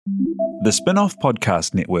The Spin-Off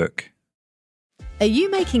Podcast Network. Are you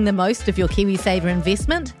making the most of your KiwiSaver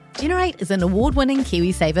investment? Generate is an award-winning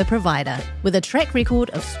KiwiSaver provider with a track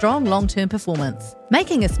record of strong long-term performance.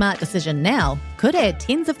 Making a smart decision now could add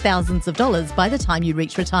tens of thousands of dollars by the time you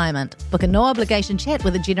reach retirement. Book a no-obligation chat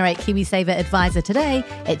with a Generate KiwiSaver advisor today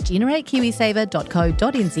at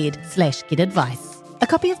generatekiwisaver.co.nz/get-advice. A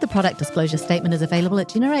copy of the product disclosure statement is available at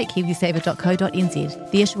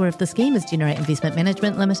generatekiwisaver.co.nz. The issuer of the scheme is Generate Investment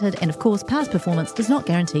Management Limited, and of course, past performance does not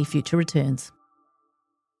guarantee future returns.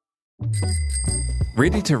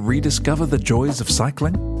 Ready to rediscover the joys of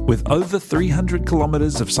cycling? With over 300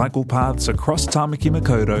 kilometres of cycle paths across Tāmaki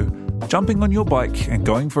Makaurau, jumping on your bike and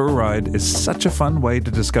going for a ride is such a fun way to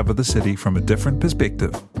discover the city from a different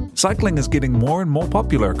perspective. Cycling is getting more and more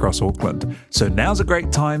popular across Auckland, so now's a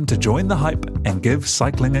great time to join the hype and give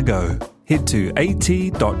cycling a go. Head to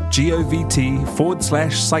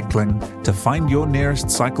at.govt/cycling to find your nearest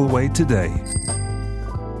cycleway today.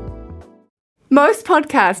 Most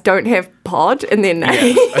podcasts don't have pod in their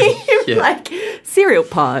name. Yeah. Like cereal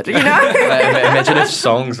pod, you know? Imagine if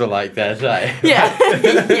songs were like that, eh? Yeah.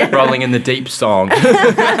 Yeah. Rolling in the deep song. Kia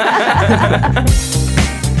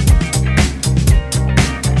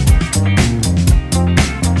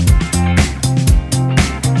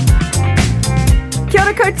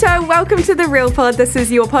ora koutou, welcome to The Real Pod. This is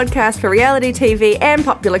your podcast for reality TV and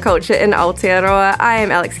popular culture in Aotearoa. I am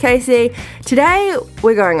Alex Casey. Today,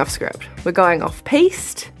 we're going off script. We're going off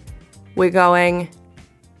piste. We're going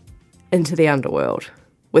into the underworld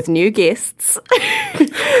with new guests,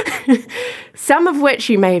 some of which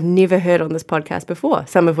you may have never heard on this podcast before,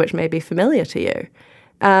 some of which may be familiar to you.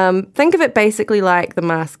 Think of it basically like The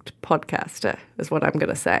Masked Podcaster, is what I'm going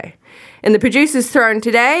to say. In the producer's throne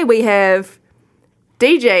today, we have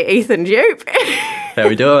DJ Ethan Dupe. How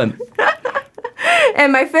we doing?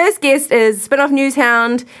 And my first guest is Spin-Off News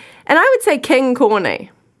Hound, and I would say King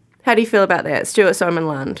Corny. How do you feel about that, Stuart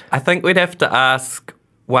Somerland? I think we'd have to ask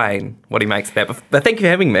Wayne what he makes of that. But thank you for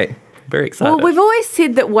having me. Very excited. Well, we've always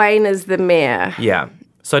said that Wayne is the mayor. Yeah.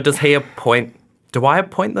 So do I appoint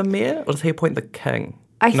the mayor or does he appoint the king?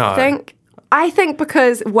 I think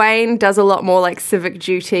because Wayne does a lot more like civic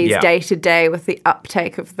duties day to day with the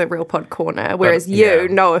uptake of the Real Pod Corner, whereas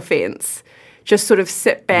no offence, just sort of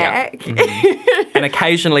sit back. Yeah. Mm-hmm. And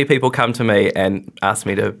occasionally people come to me and ask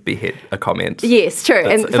me to behead a comment. Yes, true.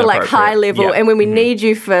 And for like high level, yeah. And when we need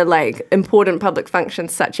you for like important public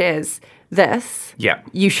functions such as this,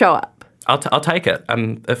 you show up. I'll take it.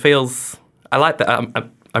 It feels, I like that.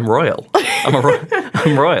 I'm royal. I'm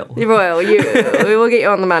royal. You're royal. We will get you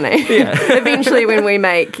on the money. Yeah. Eventually when we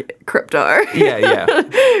make crypto. Yeah.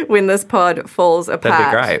 When this pod falls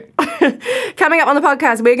apart. That'd be great. Coming up on the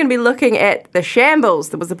podcast, we're going to be looking at the shambles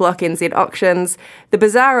that was the Block NZ auctions, the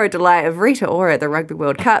bizarro delight of Rita Ora at the Rugby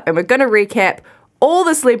World Cup, and we're going to recap all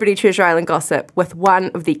the celebrity Treasure Island gossip with one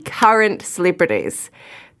of the current celebrities.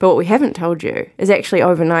 But what we haven't told you is actually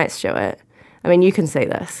overnight, Stuart. I mean, you can see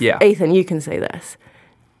this. Yeah. Ethan, you can see this.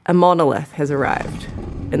 A monolith has arrived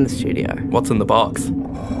in the studio. What's in the box?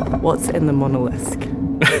 What's in the monolith?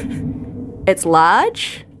 It's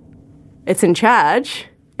large, it's in charge,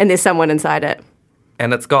 and there's someone inside it.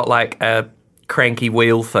 And it's got like a cranky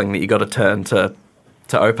wheel thing that you got to turn to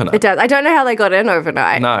open it. It does. I don't know how they got in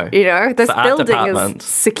overnight. No. You know, this The art building department. is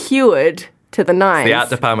secured to the nines. The art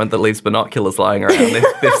department that leaves binoculars lying around.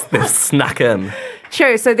 They've snuck in.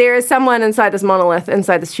 True. So there is someone inside this monolith,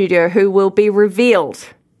 inside the studio, who will be revealed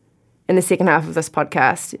in the second half of this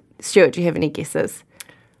podcast. Stuart, do you have any guesses?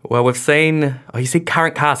 Well, we've seen... Oh, you see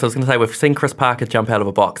current cast. I was going to say, we've seen Chris Parker jump out of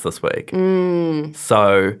a box this week.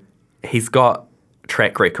 So he's got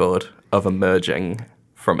track record of emerging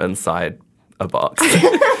from inside a box.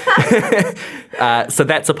 So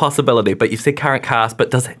that's a possibility. But you've said current cast,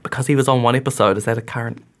 but because he was on one episode, is that a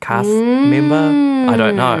current cast member? I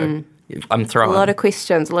don't know. I'm throwing... A lot of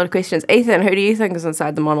questions. Ethan, who do you think is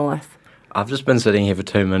inside the monolith? I've just been sitting here for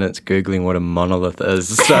 2 minutes Googling what a monolith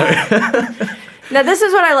is, so... Now, this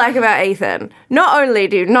is what I like about Ethan. Not only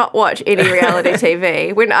do you not watch any reality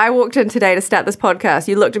TV, when I walked in today to start this podcast,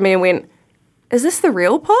 you looked at me and went, is this the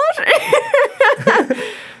Real Pod?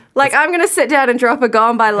 Like, I'm going to sit down and drop a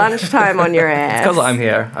Gone by lunchtime on your ass. It's because I'm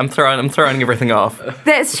here. I'm throwing everything off.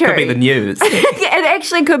 That's true. Could be the news. Yeah, it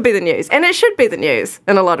actually could be the news. And it should be the news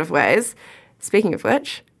in a lot of ways. Speaking of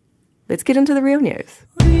which, let's get into the real news.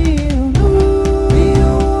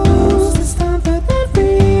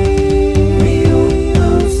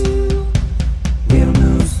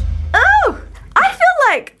 Oh, I feel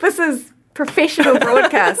like this is professional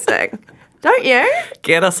broadcasting. Don't you?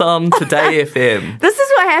 Get us on Today FM. This is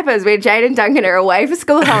what happens when Jade and Duncan are away for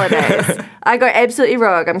school holidays. I go absolutely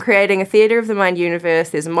rogue. I'm creating a theatre of the mind universe.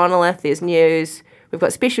 There's Monolith, there's news. We've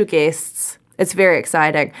got special guests. It's very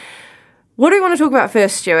exciting. What do we want to talk about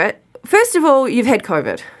first, Stuart? First of all, you've had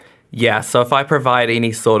COVID. Yeah, so if I provide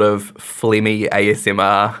any sort of phlegmy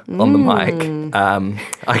ASMR on the mic,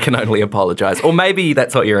 I can only apologise. Or maybe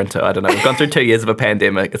that's what you're into. I don't know. We've gone through 2 years of a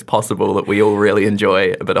pandemic. It's possible that we all really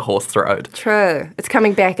enjoy a bit of hoarse throat. True. It's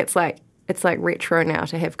coming back. It's like retro now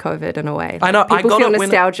to have COVID in a way. I know. People feel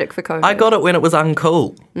nostalgic for COVID. I got it when it was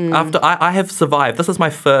uncool. After I have survived. This is my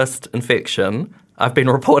first infection. I've been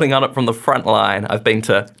reporting on it from the front line. I've been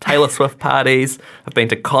to Taylor Swift parties. I've been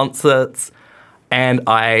to concerts. And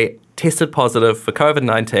I tested positive for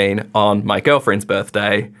COVID-19 on my girlfriend's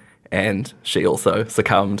birthday, and she also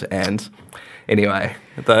succumbed. And anyway,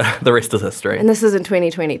 the rest is history. And this is in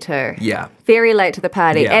 2022. Yeah. Very late to the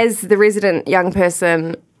party. Yeah. As the resident young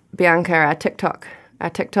person, Bianca, our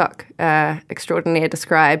TikTok extraordinaire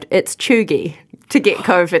described, it's chuggy to get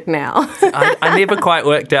COVID now. I never quite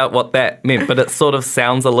worked out what that meant, but it sort of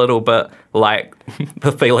sounds a little bit like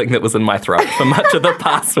the feeling that was in my throat for much of the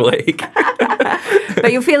past week.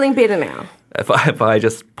 But you're feeling better now. If I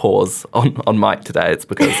just pause on mic today, it's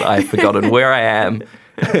because I've forgotten where I am.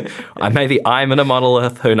 Maybe I'm in a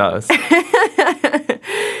monolith, who knows?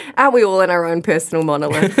 Aren't we all in our own personal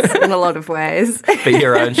monoliths in a lot of ways? Be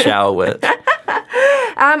your own shower witch.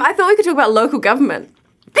 I thought we could talk about local government.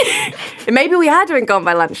 Maybe we are doing Gone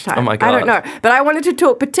by Lunchtime. Oh my God. I don't know. But I wanted to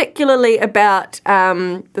talk particularly about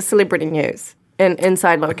the celebrity news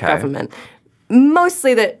inside local government.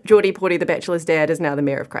 Mostly that Geordie Porty, the Bachelor's dad, is now the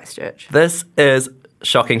mayor of Christchurch. This is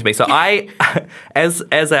shocking to me. So I, as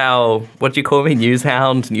our, what do you call me, news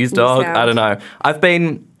hound, news dog? Hound. I don't know. I've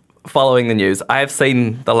been following the news. I have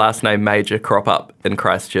seen the last name Major crop up in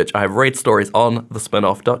Christchurch. I have read stories on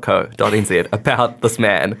thespinoff.co.nz about this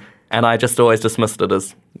man, and I just always dismissed it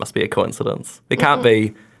as must be a coincidence. There can't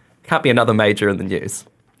be another Major in the news.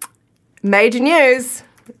 Major news.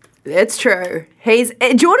 It's true.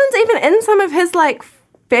 Jordan's even in some of his like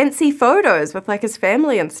fancy photos with like his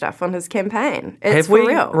family and stuff on his campaign. It's Have for we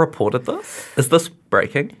real. reported this? Is this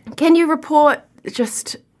breaking? Can you report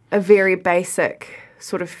just a very basic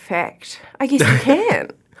sort of fact? I guess you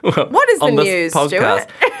can. Well, what is the on this news, podcast?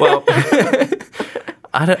 Stuart? Well,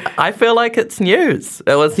 I feel like it's news.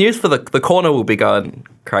 Well, it's news for the corner will be going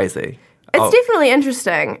crazy. It's definitely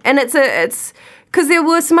interesting, and it's because there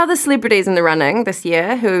were some other celebrities in the running this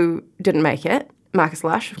year who didn't make it. Marcus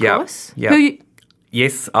Lush, of course. Yeah.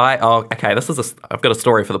 Yes, okay, I've got a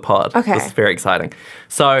story for the pod. Okay. This is very exciting.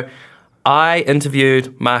 So I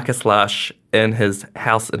interviewed Marcus Lush in his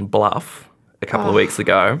house in Bluff a couple of weeks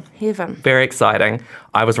ago. Heaven. Very exciting.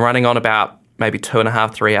 I was running on about maybe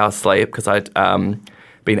 2.5, 3 hours sleep because I'd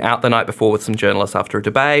been out the night before with some journalists after a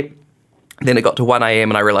debate. Then it got to 1 a.m.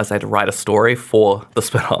 and I realised I had to write a story for the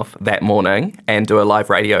spin-off that morning and do a live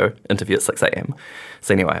radio interview at 6 a.m.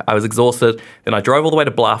 So anyway, I was exhausted. Then I drove all the way to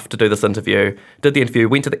Bluff to do this interview, did the interview,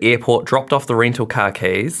 went to the airport, dropped off the rental car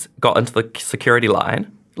keys, got into the security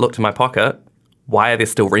line, looked in my pocket. Why are there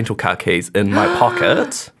still rental car keys in my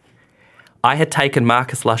pocket? I had taken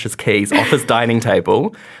Marcus Lush's keys off his dining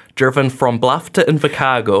table, driven from Bluff to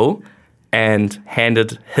Invercargill, and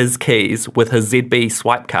handed his keys with his ZB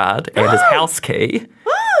swipe card and his house key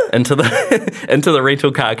into the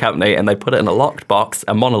rental car company, and they put it in a locked box,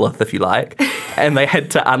 a monolith if you like, and they had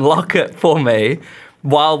to unlock it for me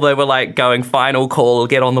while they were like going final call,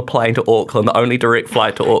 get on the plane to Auckland, the only direct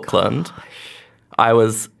flight to Auckland. I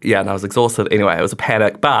was exhausted. Anyway, it was a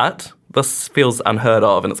panic, but this feels unheard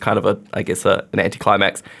of, and it's kind of an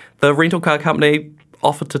anticlimax. The rental car company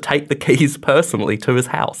offered to take the keys personally to his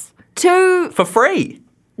house. For free.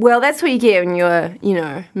 Well, that's what you get when you're,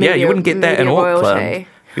 media, you wouldn't get that in royalty.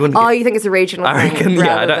 Auckland. You think it's a regional I thing? reckon,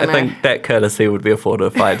 I don't think that courtesy would be afforded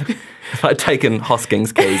if I'd taken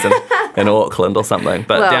Hosking's keys in Auckland or something.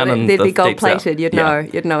 But down in they'd the be gold deep south, plated. You'd know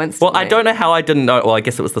instantly. Well, I don't know how I didn't know. Well, I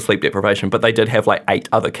guess it was the sleep deprivation, but they did have like 8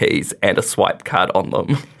 other keys and a swipe card on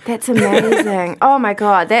them. That's amazing. Oh my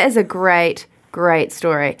God, that is a great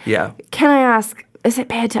story. Yeah. Can I ask? Is it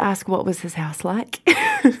bad to ask what was his house like?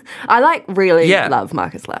 I love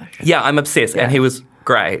Marcus Lush. Yeah, I'm obsessed, and he was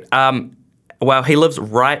great. Well, he lives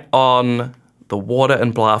right on the water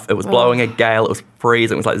in Bluff. It was blowing a gale. It was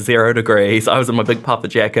freezing. It was like 0 degrees. I was in my big puffer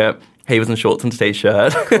jacket. He was in shorts and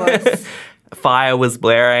t-shirt. Of course. Fire was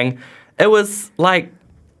blaring. It was like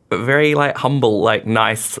a very like humble, like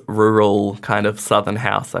nice rural kind of southern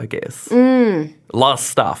house, I guess. A lot of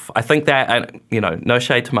stuff. I think that, and no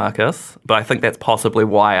shade to Marcus, but I think that's possibly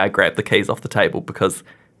why I grabbed the keys off the table, because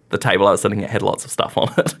the table I was sitting at had lots of stuff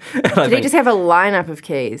on it. And I Did he just have a lineup of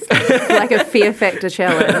keys? Like a Fear Factor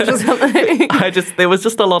challenge or something? there was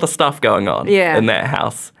just a lot of stuff going on Yeah. in that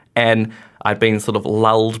house. And I'd been sort of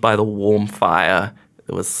lulled by the warm fire.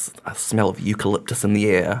 There was a smell of eucalyptus in the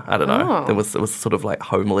air. I don't know. Oh. It was sort of like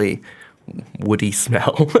homely, woody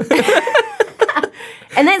smell.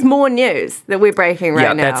 And that's more news that we're breaking right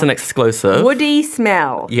yeah, now. that's an exclusive. Woody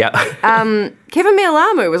smell. Yeah. Kevin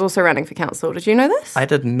Mialamu was also running for council. Did you know this? I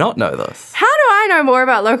did not know this. How do I know more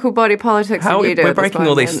about local body politics How than you do? we're at this breaking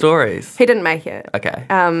all these moment? stories. He didn't make it. Okay.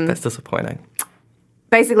 That's disappointing.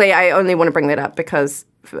 Basically, I only want to bring that up because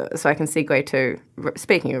so I can segue to,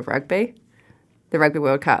 speaking of rugby, the Rugby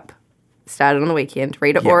World Cup started on the weekend.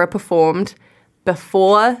 Rita Ora performed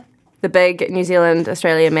before the big New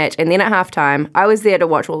Zealand-Australia match, and then at halftime, I was there to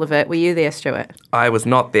watch all of it. Were you there, Stuart? I was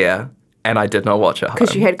not there, and I did not watch it home.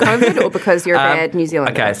 Because you had COVID or because you're a bad New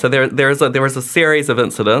Zealander? Okay, so there was a series of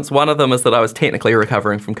incidents. One of them is that I was technically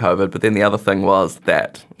recovering from COVID, but then the other thing was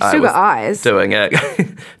that I Still was got eyes. doing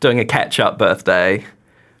a catch-up birthday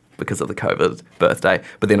because of the COVID birthday.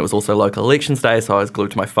 But then it was also local elections day, so I was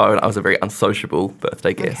glued to my phone. I was a very unsociable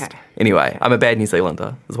birthday guest. Okay. Anyway, I'm a bad New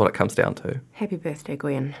Zealander, is what it comes down to. Happy birthday,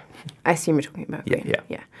 Gwen. I assume you're talking about Gwen.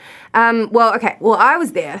 Yeah. Well, okay. Well, I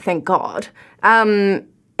was there, thank God. And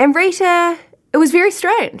Rita, it was very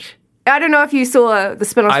strange. I don't know if you saw the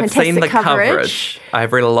spin-off I've fantastic seen the coverage. coverage.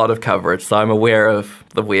 I've read a lot of coverage, so I'm aware of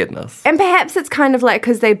the weirdness. And perhaps it's kind of like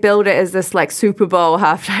because they build it as this like Super Bowl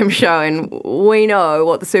halftime show, and we know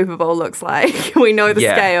what the Super Bowl looks like. We know the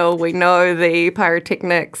Yeah. scale, we know the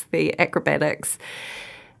pyrotechnics, the acrobatics.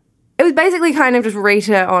 It was basically kind of just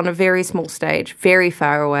Rita on a very small stage, very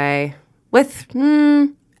far away, with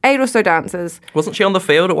 8 or so dancers. Wasn't she on the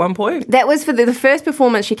field at one point? That was for the first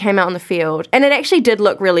performance she came out on the field, and it actually did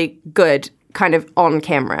look really good, kind of on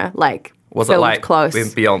camera, like Was it filmed like close. when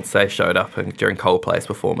Beyonce showed up during Coldplay's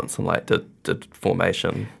performance and like did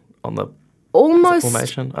formation on the Almost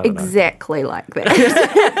formation? I don't know. exactly like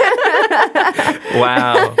that.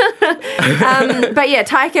 Wow. But yeah,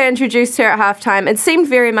 Taika introduced her at halftime. It seemed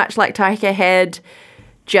very much like Taika had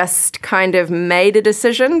just kind of made a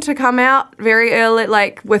decision to come out very early,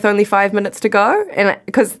 like with only 5 minutes to go, and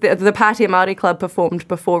because the Pātea Māori Club performed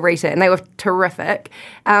before Rita, and they were terrific.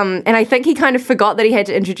 And I think he kind of forgot that he had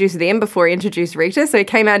to introduce them before he introduced Rita, so he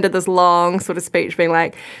came out and did this long sort of speech being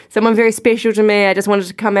like, someone very special to me, I just wanted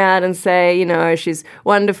to come out and say, you know, she's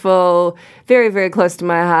wonderful, very, very close to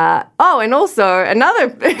my heart. Oh, and also another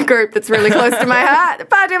group that's really close to my heart, the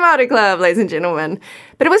Pātea Māori Club, ladies and gentlemen.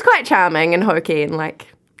 But it was quite charming and hokey and like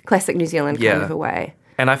classic New Zealand kind Yeah. of a way.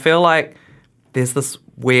 And I feel like there's this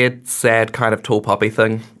weird, sad kind of tall poppy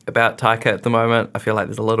thing about Taika at the moment. I feel like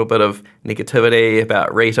there's a little bit of negativity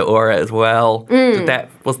about Rita Ora as well.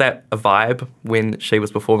 Was that a vibe when she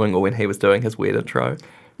was performing or when he was doing his weird intro?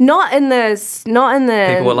 Not in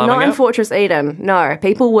People were loving not in it? Fortress Eden. No,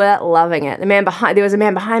 people were loving it. There was a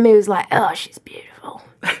man behind me who was like, "Oh, she's beautiful.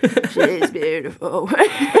 She's beautiful."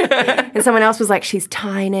 And someone else was like, "She's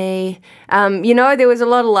tiny." There was a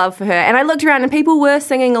lot of love for her. And I looked around and people were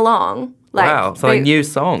singing along. Like, Wow, so they knew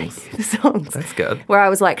songs. the songs. That's good. Where I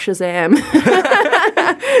was like, Shazam.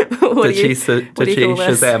 Did she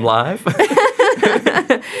Shazam live?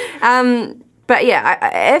 But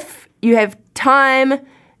yeah, if you have time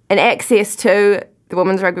and access to the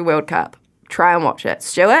Women's Rugby World Cup, try and watch it.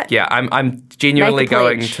 Stuart? Yeah, I'm genuinely Make a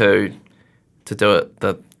going pledge. to do it.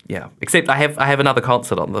 Except I have another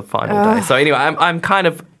concert on the final day. So anyway, I'm kind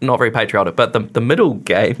of not very patriotic, but the middle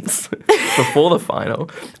games before the final.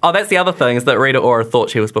 Oh, that's the other thing is that Rita Ora thought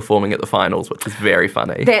she was performing at the finals, which is very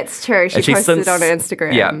funny. That's true. She And she's posted on her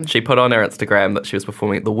Instagram. Yeah, she put on her Instagram that she was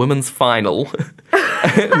performing at the women's final.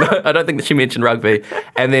 No, I don't think that she mentioned rugby.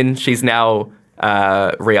 And then she's now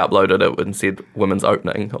re-uploaded it and said women's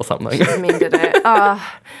opening or something. Amended it.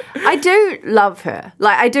 I do love her.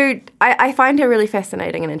 I find her really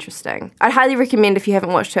fascinating and interesting. I'd highly recommend if you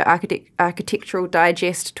haven't watched her Architectural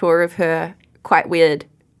Digest tour of her quite weird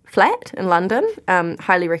flat in London.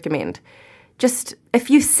 Highly recommend. Just, if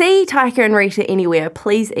you see Taika and Rita anywhere,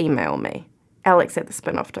 please email me,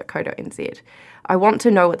 alex@thespinoff.co.nz. I want to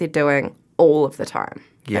know what they're doing all of the time,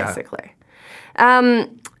 basically.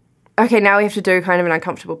 Okay, now we have to do kind of an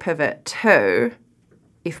uncomfortable pivot to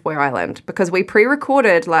FBoy Island because we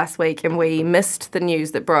pre-recorded last week and we missed the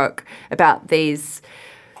news that broke about these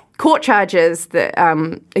court charges that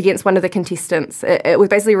against one of the contestants. It was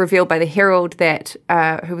basically revealed by the Herald that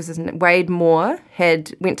who was his name? Wade Moore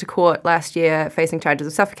went to court last year facing charges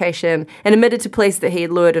of suffocation and admitted to police that he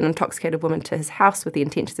had lured an intoxicated woman to his house with the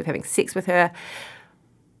intentions of having sex with her.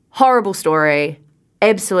 Horrible story,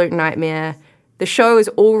 absolute nightmare. the show is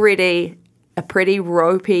already a pretty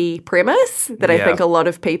ropey premise that I Yeah. think a lot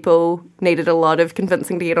of people needed a lot of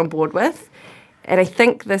convincing to get on board with. And I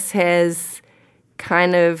think this has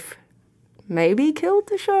kind of maybe killed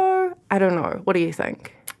the show. I don't know. What do you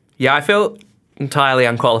think? Yeah, I feel entirely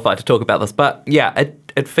unqualified to talk about this, but yeah,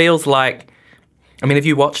 it feels like, I mean, if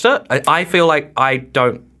you watched it, I feel like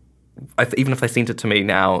even if they sent it to me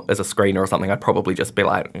now as a screener or something, I'd probably just be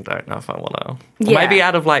like, I don't know if I want to. Yeah. Maybe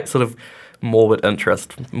out of like sort of morbid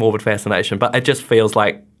interest, morbid fascination, but it just feels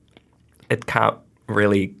like it can't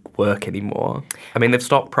really work anymore. I mean, they've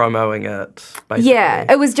stopped promoting it, basically.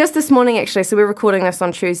 Yeah, it was just this morning actually. So we're recording this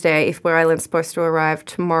on Tuesday. F-Boy Island's supposed to arrive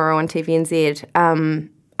tomorrow on TVNZ.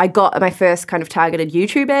 I got my first kind of targeted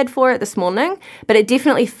YouTube ad for it this morning, but it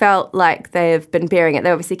definitely felt like they've been bearing it. They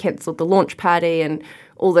obviously cancelled the launch party and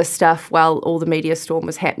all this stuff while all the media storm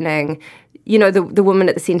was happening. You know, the woman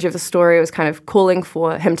at the centre of the story was kind of calling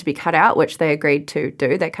for him to be cut out, which they agreed to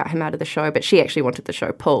do. They cut him out of the show, but she actually wanted the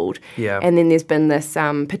show pulled. Yeah. And then there's been this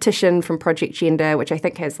petition from Project Gender, which I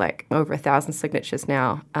think has like over 1,000 signatures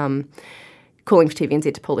now, calling for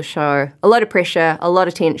TVNZ to pull the show. A lot of pressure, a lot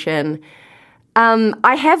of tension.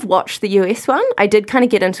 I have watched the US one. I did kind of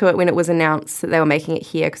get into it when it was announced that they were making it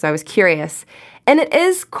here because I was curious. And it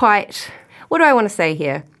is quite, what do I want to say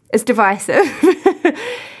here? It's divisive.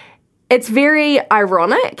 It's very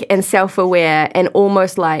ironic and self-aware and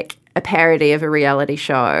almost like a parody of a reality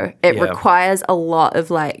show. It Yeah. requires a lot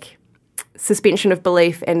of like suspension of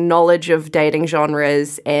belief and knowledge of dating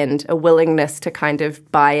genres and a willingness to kind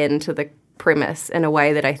of buy into the premise in a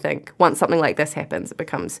way that I think once something like this happens, it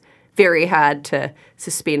becomes very hard to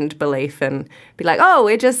suspend belief and be like, oh,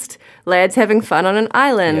 we're just lads having fun on an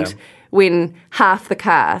island, Yeah. when half the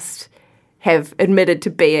cast have admitted to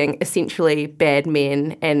being essentially bad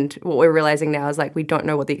men, and what we're realizing now is like we don't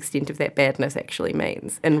know what the extent of that badness actually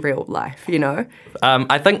means in real life, you know?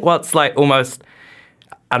 I think what's like almost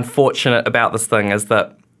unfortunate about this thing is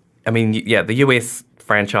that, I mean, yeah, the US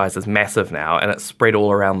franchise is massive now and it's spread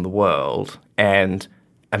all around the world. And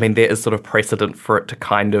I mean, there is sort of precedent for it to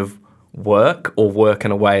kind of work or work in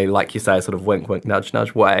a way, like you say, sort of wink, wink, nudge,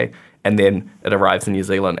 nudge way. And then it arrives in New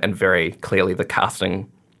Zealand and very clearly the casting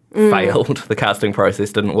failed. The casting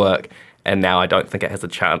process didn't work. And now I don't think it has a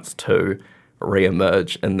chance to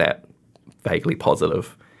re-emerge in that vaguely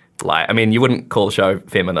positive light. I mean, you wouldn't call the show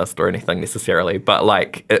feminist or anything necessarily, but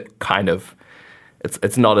like it kind of,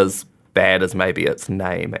 it's not as bad as maybe its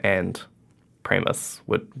name and premise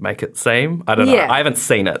would make it seem. I don't know. Yeah. I haven't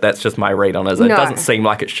seen it. That's just my read on it. It No. doesn't seem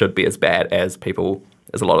like it should be as bad as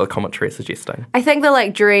a lot of the commentary is suggesting. I think the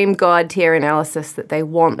like dream god tier analysis that they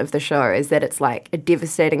want of the show is that it's like a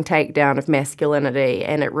devastating takedown of masculinity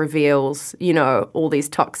and it reveals, you know, all these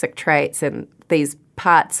toxic traits and these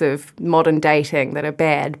parts of modern dating that are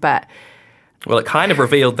bad, but Well, it kind of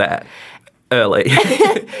revealed that early.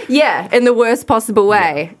 yeah, in the worst possible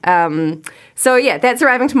way. So yeah, that's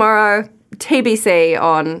arriving tomorrow. TBC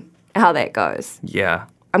on how that goes. Yeah.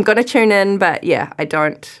 I'm going to tune in, but yeah, I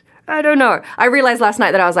don't know. I realized last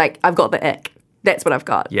night that I was like, I've got the ick. That's what I've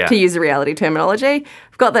got, Yeah. to use the reality terminology.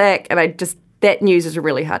 I've got the ick, and that news is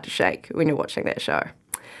really hard to shake when you're watching that show.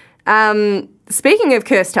 Speaking of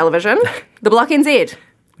cursed television, the Block NZ.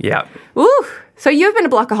 Yeah. Ooh, so you've been a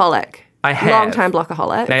blockaholic. I have. Long-time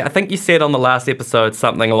blockaholic. Now, I think you said on the last episode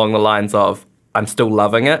something along the lines of, I'm still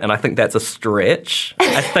loving it, and I think that's a stretch.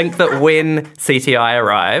 I think that when CTI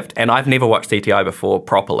arrived, and I've never watched CTI before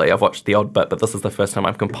properly, I've watched the odd bit, but this is the first time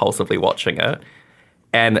I'm compulsively watching it,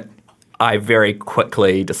 and I very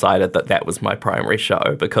quickly decided that that was my primary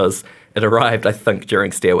show because it arrived, I think,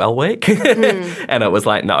 during Stairwell Week, and it was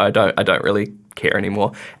like, no, I don't really care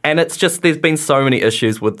anymore. And it's just, there's been so many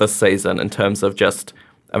issues with this season in terms of just,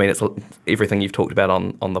 I mean, it's everything you've talked about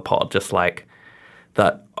on the pod, just like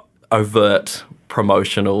that overt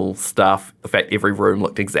promotional stuff, the fact every room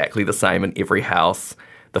looked exactly the same in every house,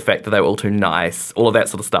 the fact that they were all too nice, all of that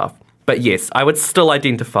sort of stuff. But yes, I would still I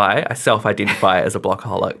self-identify as a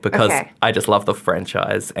blockaholic because Okay. I just love the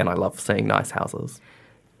franchise and I love seeing nice houses.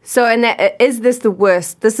 So, and is this the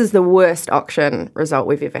worst? This is the worst auction result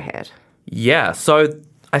we've ever had. Yeah, so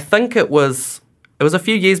I think it was a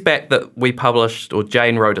few years back that we published, or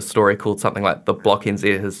Jane wrote a story called something like The Block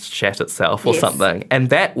NZ Has Shat Itself or Yes. something. And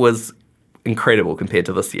that was incredible compared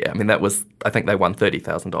to this year. I mean, I think they won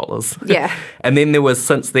 $30,000. Yeah. And then there was,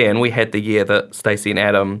 since then, we had the year that Stacey and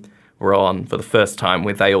Adam were on for the first time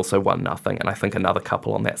where they also won nothing. And I think another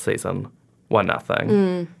couple on that season won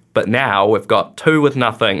nothing. But now we've got two with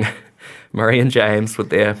nothing, Marie and James with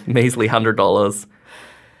their measly $100,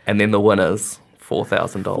 and then the winners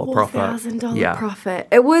 $4,000 profit. $4,000 profit.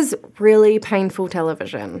 It was really painful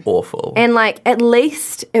television. Awful. And, like, at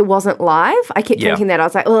least it wasn't live. I kept Yeah. thinking that. I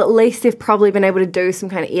was like, well, at least they've probably been able to do some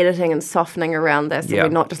kind of editing and softening around this. Yeah. And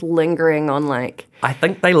we're not just lingering on, like... I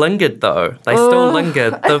think they lingered though. They still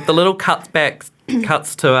lingered. The little cuts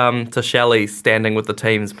to Shelley standing with the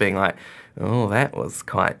teams being like, oh, that was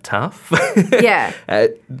quite tough. Yeah.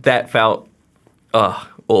 That felt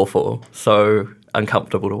awful. So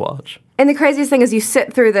uncomfortable to watch. And the craziest thing is you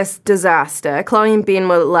sit through this disaster. Chloe and Ben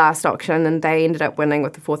were at last auction and they ended up winning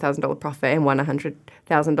with the $4,000 profit and won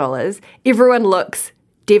 $100,000. Everyone looks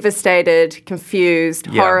devastated, confused,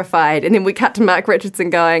 Yeah. horrified. And then we cut to Mark Richardson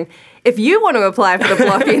going, if you want to apply for the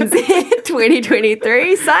Block NZ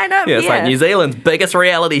 2023, sign up Yeah, it's here. like New Zealand's biggest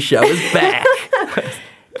reality show is back.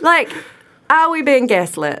 Like, are we being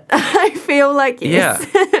gaslit? I feel like yes.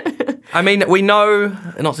 Yeah. I mean, we know,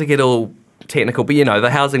 not to get all technical, but the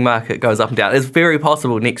housing market goes up and down. It's very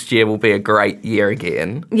possible next year will be a great year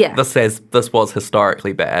again. Yeah. This was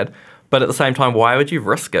historically bad. But at the same time, why would you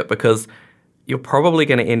risk it? Because you're probably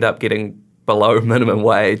going to end up getting below minimum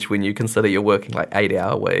wage when you consider you're working like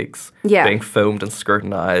 8-hour weeks, Yeah. being filmed and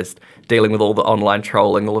scrutinised, dealing with all the online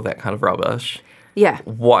trolling, all of that kind of rubbish. Yeah.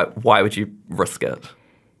 Why would you risk it?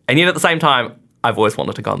 And yet at the same time, I've always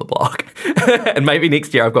wanted to go on the block. And maybe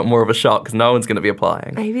next year I've got more of a shot because no one's going to be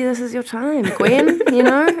applying. Maybe this is your time, Gwen,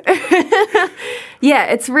 Yeah,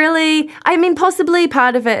 it's really, I mean, possibly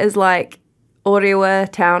part of it is like Orewa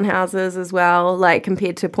townhouses as well, like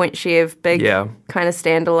compared to Point Chev, big Yeah. kind of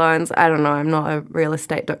standalones. I don't know, I'm not a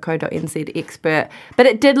realestate.co.nz expert, but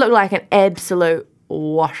it did look like an absolute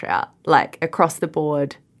washout, like across the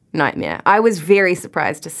board nightmare. I was very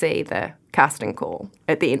surprised to see the casting call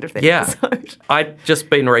at the end of that episode. I'd just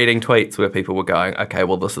been reading tweets where people were going, okay,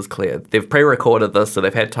 well, this is clear. They've pre-recorded this, so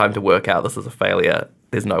they've had time to work out this is a failure.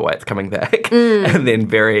 There's no way it's coming back. And then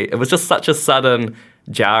it was just such a sudden,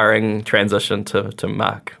 jarring transition to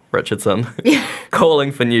Mark Richardson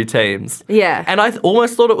calling for new teams. Yeah. And I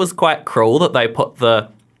almost thought it was quite cruel that they put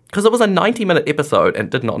because it was a 90-minute episode and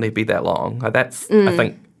did not need to be that long. Like that's, I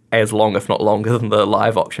think, as long, if not longer, than the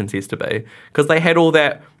live auctions used to be. Because they had all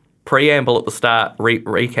that preamble at the start,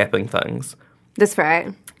 recapping things. That's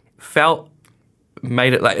right. It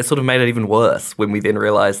sort of made it even worse when we then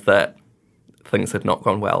realised that things had not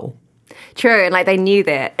gone well. True, and like they knew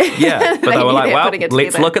that. Yeah, but they were knew like, that well, putting it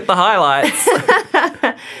let's together. look at the highlights.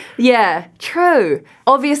 Yeah, true.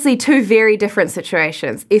 Obviously, two very different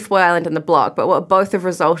situations, FY Island and the Block, but what both have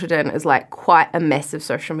resulted in is like quite a massive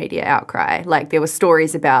social media outcry. Like there were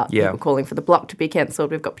stories about people calling for the Block to be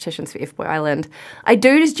cancelled. We've got petitions for FY Island. I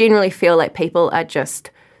do just generally feel like people are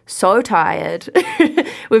just so tired.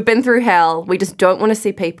 We've been through hell. We just don't want to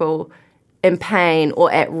see people in pain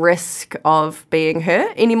or at risk of being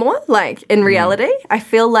hurt anymore. Like in reality, I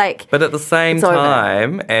feel like But at the same it's over.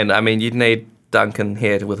 time, and I mean, you'd need Duncan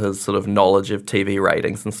here with his sort of knowledge of TV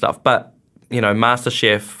ratings and stuff, but,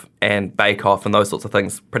 MasterChef and Bake Off and those sorts of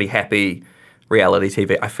things, pretty happy reality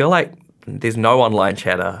TV. I feel like there's no online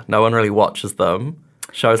chatter. No one really watches them.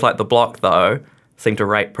 Shows like The Block, though, seem to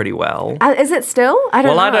rate pretty well. Is it still? I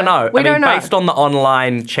don't know. I don't know. We don't know. Based on the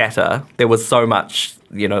online chatter, there was so much,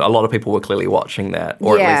 a lot of people were clearly watching that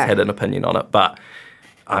or at Yeah. least had an opinion on it. But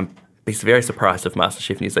I'm very surprised if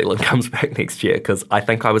MasterChef New Zealand comes back next year because I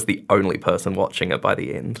think I was the only person watching it by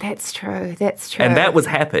the end. That's true. That's true. And that was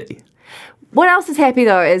happy. What else is happy,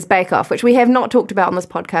 though, is Bake Off, which we have not talked about on this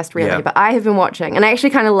podcast really, Yeah. but I have been watching. And I actually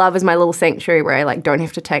kind of love as my little sanctuary where I don't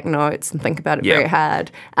have to take notes and think about it Yeah. very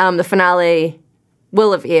hard. The finale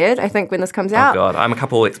will have aired, I think, when this comes Oh, out. God. I'm a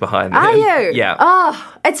couple of weeks behind. Are then. you? Yeah.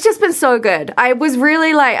 Oh, it's just been so good. I was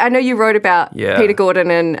really I know you wrote about Yeah. Peter Gordon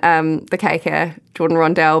and the Caker, Jordan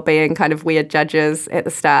Rondell being kind of weird judges at the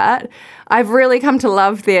start. I've really come to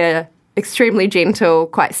love their extremely gentle,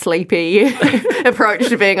 quite sleepy approach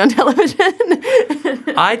to being on television.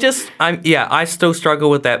 I still struggle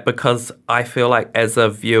with that because I feel like as a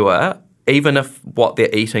viewer, even if what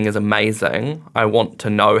they're eating is amazing, I want to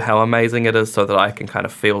know how amazing it is so that I can kind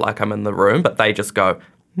of feel like I'm in the room. But they just go,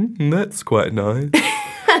 that's quite nice.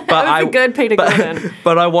 But That was a good Peter Gordon.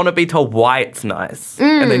 But I want to be told why it's nice.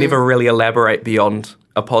 And they never really elaborate beyond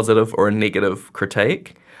a positive or a negative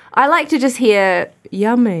critique. I like to just hear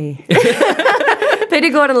yummy. Peter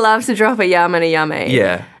Gordon loves to drop a yum and a yummy.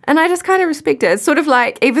 Yeah. And I just kind of respect it. It's sort of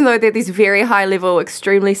like, even though they're these very high level,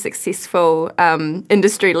 extremely successful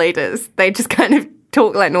industry leaders, they just kind of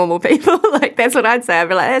talk like normal people. Like, that's what I'd say. I'd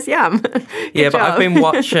be like, that's yum. Good Yeah, but job. I've been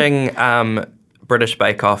watching British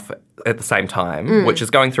Bake Off at the same time, which is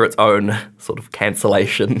going through its own sort of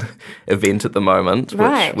cancellation event at the moment,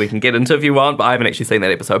 Right. which we can get into if you want, but I haven't actually seen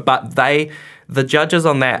that episode. But the judges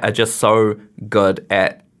on that are just so good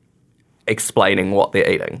at explaining what they're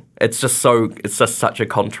eating. It's just such a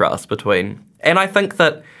contrast between, and I think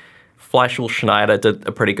that Fleischl Schneider did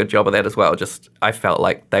a pretty good job of that as well. Just, I felt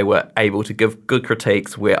like they were able to give good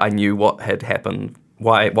critiques where I knew what had happened,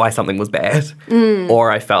 why something was bad,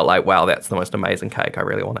 or I felt like, wow, that's the most amazing cake, I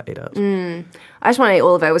really want to eat it. I just want to eat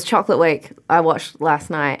all of it. It was Chocolate Week I watched last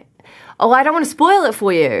night. Oh, I don't want to spoil it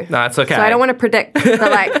for you. No, it's okay. So I don't want to predict, but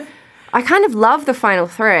like, I kind of love the final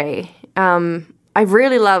three. I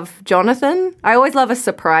really love Jonathan. I always love a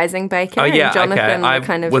surprising baker. Oh, yeah, and Jonathan, okay. the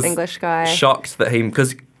kind of was English guy. Shocked that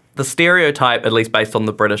because the stereotype, at least based on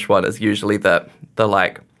the British one, is usually that the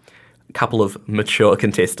like couple of mature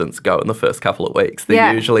contestants go in the first couple of weeks. They're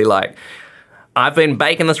Yeah. usually like, I've been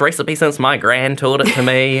baking this recipe since my gran taught it to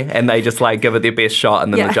me, and they just like give it their best shot,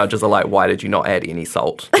 and then Yeah. the judges are like, why did you not add any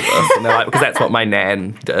salt to this? And they're like, because that's what my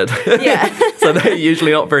nan did. Yeah. So they're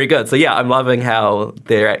usually not very good. So yeah, I'm loving how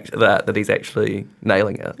that he's actually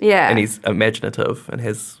nailing it. Yeah. And he's imaginative and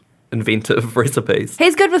has inventive recipes.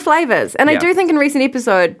 He's good with flavours. And I Yeah. do think in recent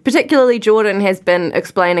episode, particularly Jordan has been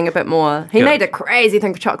explaining a bit more. He Good. made a crazy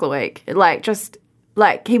thing for Chocolate Week. Like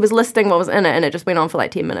he was listing what was in it and it just went on for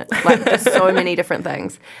like 10 minutes. Like just so many different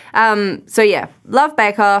things. So yeah, love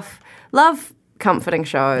Bake Off, love comforting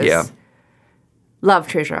shows. Yeah. Love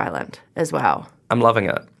Treasure Island as well. I'm loving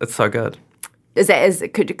it. It's so good.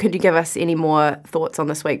 Could you give us any more thoughts on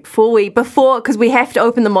this week before because we have to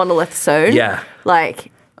open the monolith soon. Yeah. Like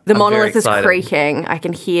the I'm monolith very is excited. creaking. I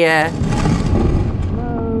can hear.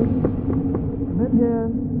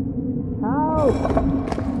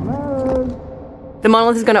 The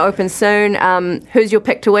monolith is going to open soon. Who's your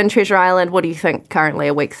pick to win Treasure Island? What do you think currently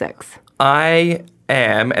at week 6? I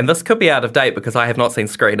am, and this could be out of date because I have not seen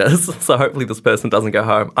screeners, so hopefully this person doesn't go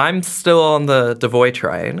home. I'm still on the Devoy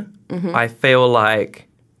train. Mm-hmm. I feel like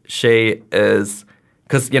she is,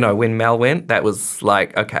 because, you know, when Mel went, that was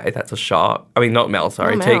like, okay, that's a shock. I mean, not Mel,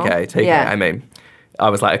 sorry, Not Mel. TK. Yeah. I mean,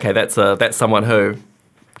 I was like, okay, that's someone who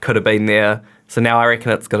could have been there. So now I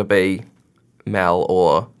reckon it's going to be Mel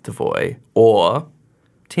or Devoy, or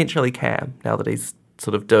potentially Cam, now that he's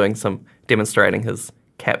sort of demonstrating his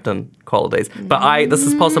captain qualities. But this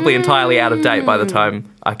is possibly entirely out of date by the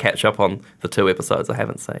time I catch up on the 2 episodes I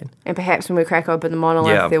haven't seen. And perhaps when we crack open the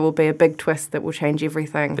monolith, Yeah. there will be a big twist that will change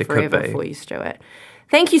everything There could forever be. for you, Stuart.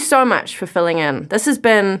 Thank you so much for filling in. This has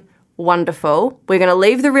been wonderful. We're going to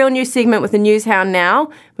leave the real news segment with the news hound now.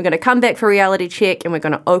 We're going to come back for reality check and we're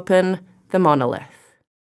going to open the monolith.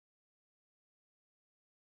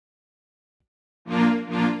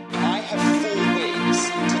 I have 4 weeks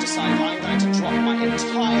to decide if I'm going to drop my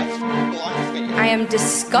entire life video. I am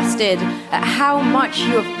disgusted at how much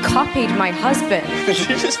you have copied my husband.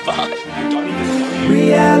 This is fine. Don't even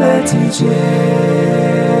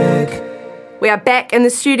We are back in the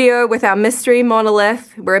studio with our mystery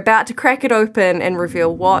monolith. We're about to crack it open and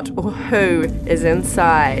reveal what or who is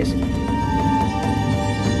inside.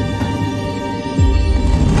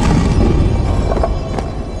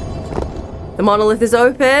 The monolith is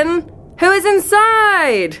open. Who is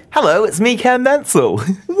inside? Hello, it's me, Cam Mansell.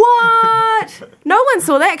 What? No one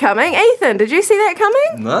saw that coming. Ethan, did you see that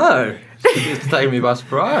coming? No. It's taking me by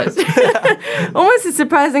surprise. Almost as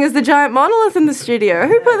surprising as the giant monolith in the studio.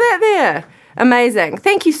 Who put that there? Amazing.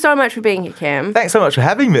 Thank you so much for being here, Cam. Thanks so much for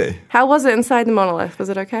having me. How was it inside the monolith? Was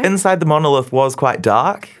it okay? Inside the monolith was quite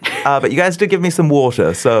dark, but you guys did give me some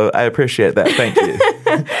water, so I appreciate that. Thank you.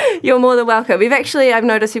 You're more than welcome. I've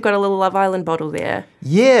noticed you've got a little Love Island bottle there.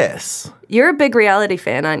 Yes, You're a big reality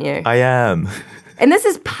fan, aren't you? I am. And this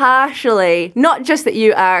is partially, not just that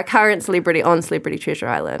you are a current celebrity on Celebrity Treasure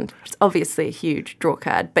Island, which is obviously a huge draw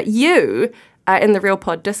card, but you are in the Real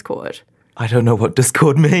Pod Discord. I don't know what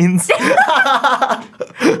Discord means. Okay,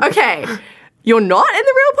 you're not in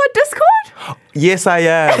the Real Pod Discord? Yes, I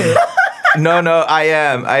am. No, I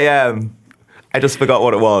am. I just forgot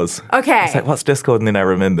what it was. Okay. It's like, what's Discord? And then I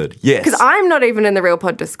remembered. Yes. Because I'm not even in the Real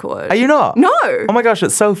Pod Discord. Are you not? No. Oh my gosh,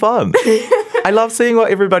 it's so fun. I love seeing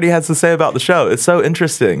what everybody has to say about the show. It's so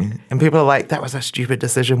interesting. And people are like, that was a stupid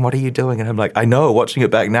decision. What are you doing? And I'm like, I know, watching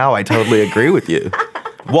it back now, I totally agree with you.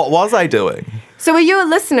 What was I doing? So were you a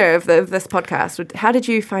listener of this podcast? How did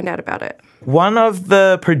you find out about it? One of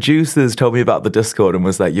the producers told me about the Discord and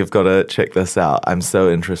was like, you've got to check this out. I'm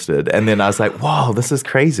so interested. And then I was like, wow, this is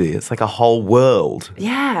crazy. It's like a whole world.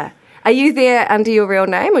 Yeah. Are you there under your real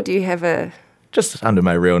name or do you have a... Just under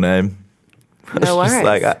my real name. No It's just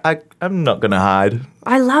worries. like, I'm not going to hide.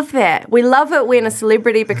 I love that. We love it when a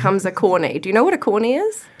celebrity becomes a corny. Do you know what a corny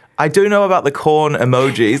is? I do know about the corn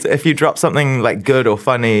emojis. If you drop something like good or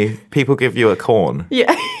funny, people give you a corn.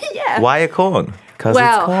 Yeah. Yeah. Why a corn? Because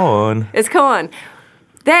Well, it's corn. It's corn.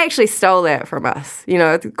 They actually stole that from us. You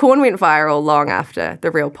know, corn went viral long after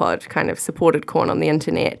the Real Pod kind of supported corn on the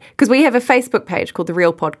internet. Because we have a Facebook page called the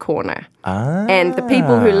Real Pod Corner. And the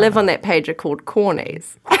people who live on that page are called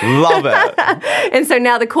cornies. Love it. And so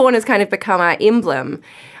now the corn has kind of become our emblem.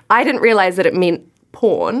 I didn't realize that it meant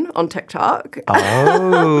porn on TikTok.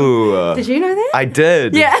 Oh. Did you know that? I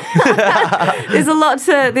did. Yeah. There's a lot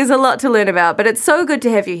to learn about, but it's so good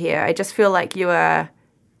to have you here. I just feel like you're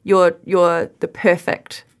the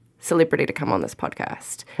perfect celebrity to come on this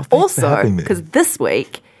podcast. Well, thanks for also, having me. because this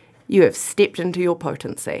week you have stepped into your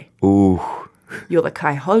potency. Ooh. You're the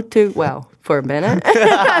kaihotu, well, for a minute.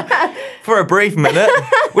 For a brief minute,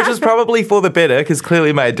 which is probably for the better, because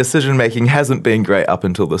clearly my decision-making hasn't been great up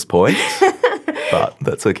until this point. But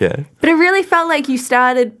that's okay. But it really felt like you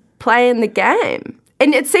started playing the game.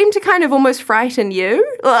 And it seemed to kind of almost frighten you.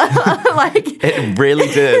 Like, It really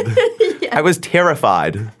did. I was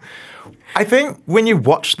terrified. I think when you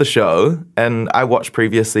watch the show, and I watched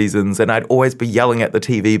previous seasons, and I'd always be yelling at the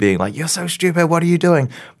TV being like, "You're so stupid, what are you doing?"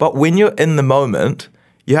 But when you're in the moment,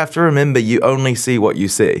 you have to remember you only see what you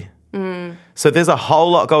see. So there's a whole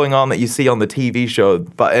lot going on that you see on the TV show,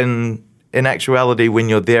 but in actuality, when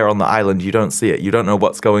you're there on the island, you don't see it. You don't know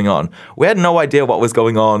what's going on. We had no idea what was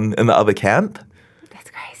going on in the other camp, that's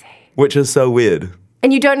crazy. which is so weird.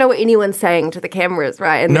 And you don't know what anyone's saying to the cameras,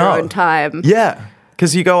 right, in their own time. Yeah.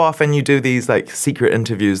 Because you go off and you do these like secret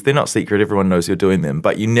interviews. They're not secret, everyone knows you're doing them,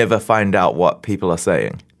 but you never find out what people are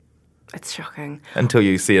saying It's shocking. until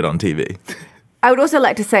you see it on TV. I would also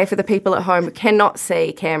like to say for the people at home who cannot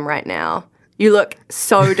see Cam right now, you look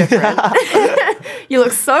so different. You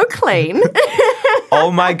look so clean.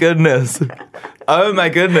 Oh my goodness. Oh my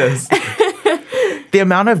goodness. The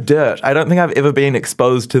amount of dirt, I don't think I've ever been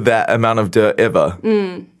exposed to that amount of dirt ever.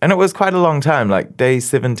 And it was quite a long time, like day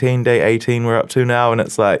 17, day 18 we're up to now, and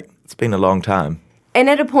it's like, it's been a long time. And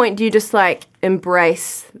at a point, do you just like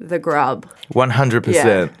embrace the grub? 100%.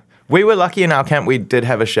 Yeah. We were lucky in our camp we did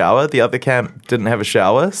have a shower. The other camp didn't have a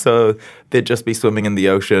shower, so they'd just be swimming in the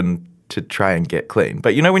ocean to try and get clean.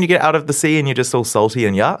 But you know when you get out of the sea and you're just all salty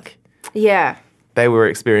and yuck? Yeah. They were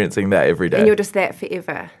experiencing that every day. And you're just that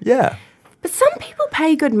forever. Yeah. But some people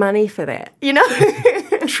pay good money for that, you know?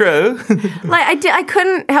 True. Like, I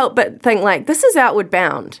couldn't help but think, like, this is Outward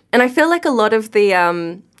Bound. And I feel like a lot of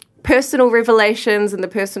the personal revelations and the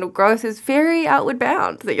personal growth is very Outward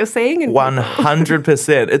Bound that you're seeing. In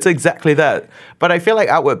 100%. It's exactly that. But I feel like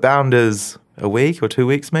Outward Bound is a week or 2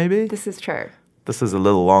 weeks maybe. This is true. This is a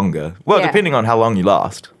little longer. Well, Yeah. depending on how long you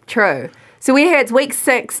last. True. So we're here, it's week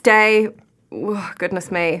 6, day, oh, goodness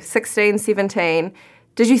me, 16, 17.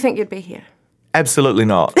 Did you think you'd be here? Absolutely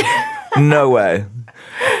not. No way.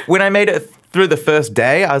 When I made it through the first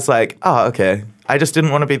day, I was like, oh, okay. I just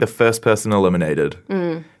didn't want to be the first person eliminated.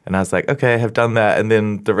 And I was like, okay, I have done that. And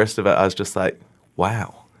then the rest of it, I was just like,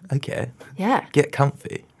 wow, okay. Yeah. Get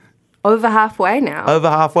comfy. Over halfway now. Over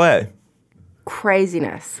halfway.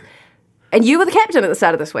 Craziness. And you were the captain at the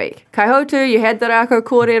start of this week. Kaihotu, you had the Rako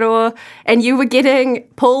Kōrero, and you were getting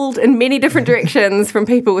pulled in many different directions from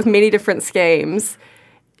people with many different schemes.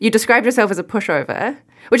 You described yourself as a pushover,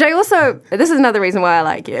 which I also, this is another reason why I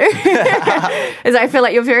like you, is I feel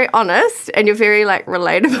like you're very honest and you're very like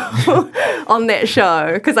relatable on that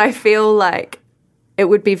show, because I feel like it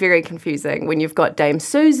would be very confusing when you've got Dame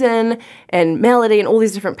Susan and Melody and all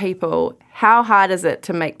these different people. How hard is it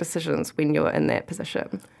to make decisions when you're in that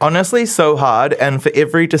position? Honestly, so hard. And for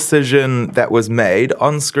every decision that was made,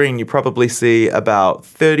 on screen you probably see about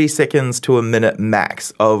 30 seconds to a minute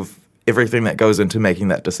max of everything that goes into making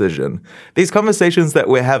that decision. These conversations that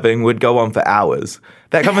we're having would go on for hours.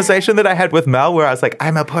 That conversation that I had with Mel where I was like,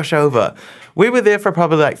 I'm a pushover. We were there for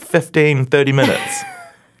probably like 15, 30 minutes.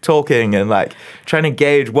 Talking and like trying to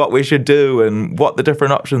gauge what we should do and what the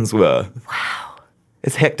different options were. Wow.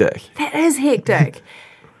 It's hectic. That is hectic.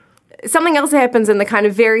 Something else that happens in the kind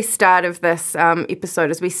of very start of this episode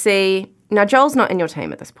is we see, now Joel's not in your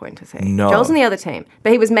team at this point, is he? No. Joel's in the other team.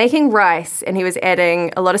 But he was making rice and he was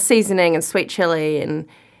adding a lot of seasoning and sweet chili, and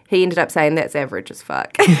he ended up saying that's average as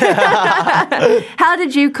fuck. How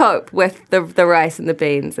did you cope with the rice and the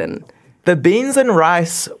beans? And The beans and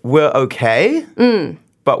rice were okay.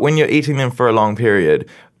 But when you're eating them for a long period,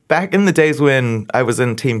 back in the days when I was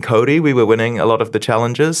in Team Cody, we were winning a lot of the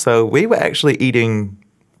challenges, so we were actually eating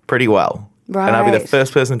pretty well. Right. And I'll be the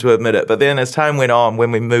first person to admit it. But then as time went on,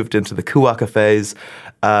 when we moved into the Kuaka phase,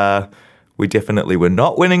 We definitely were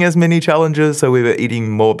not winning as many challenges, so we were eating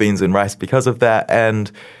more beans and rice because of that.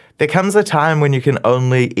 And there comes a time when you can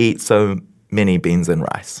only eat so many beans and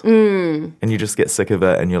rice. And you just get sick of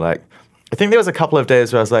it, and you're like, I think there was a couple of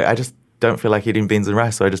days where I was like, I just don't feel like eating beans and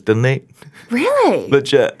rice, so I just didn't eat. Really?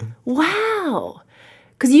 Legit. Wow.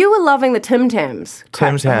 Because you were loving the Tim Tams.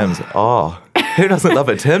 Tim Tams. Oh, who doesn't love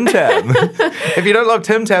a Tim Tam? If you don't love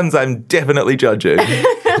Tim Tams, I'm definitely judging.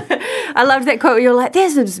 I loved that quote where you're like,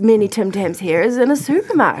 there's as many Tim Tams here as in a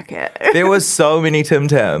supermarket. There were so many Tim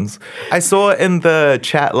Tams. I saw in the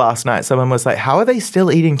chat last night, someone was like, how are they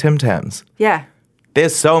still eating Tim Tams? Yeah.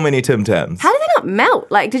 There's so many Tim Tams. How do they not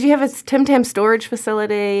melt? Like, did you have a Tim Tam storage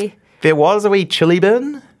facility? There was a wee chili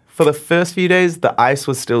bin. For the first few days, the ice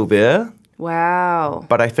was still there. Wow.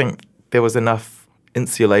 But I think there was enough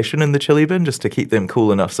insulation in the chili bin just to keep them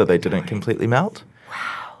cool enough so they didn't completely melt.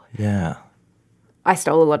 Wow. Yeah. I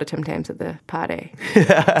stole a lot of Tim Tams at the party.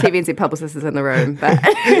 TVNZ publicist is in the room, but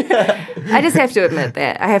I just have to admit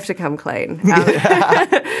that. I have to come clean.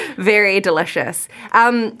 Very delicious.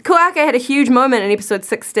 Kuaka had a huge moment in episode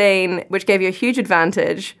 16, which gave you a huge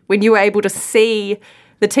advantage when you were able to see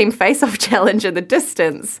the team face-off challenge in the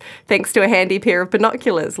distance, thanks to a handy pair of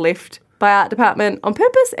binoculars left by art department on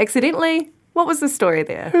purpose, accidentally. What was the story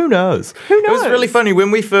there? Who knows? Who knows? It was really funny.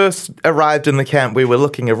 When we first arrived in the camp, we were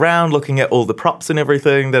looking around, looking at all the props and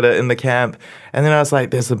everything that are in the camp. And then I was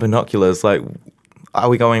like, there's the binoculars. Like, are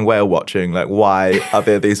we going whale watching? Like, why are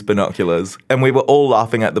there these binoculars? And we were all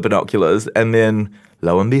laughing at the binoculars. And then,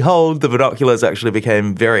 lo and behold, the binoculars actually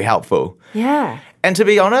became very helpful. Yeah. And to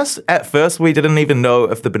be honest, at first we didn't even know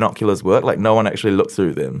if the binoculars work. Like, no one actually looked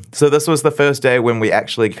through them. So this was the first day when we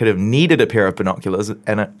actually could have needed a pair of binoculars.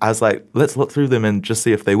 And I was like, let's look through them and just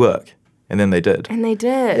see if they work. And then they did. And they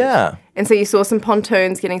did. Yeah. And so you saw some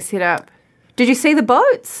pontoons getting set up. Did you see the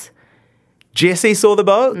boats? Jesse saw the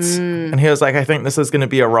boats and he was like, I think this is going to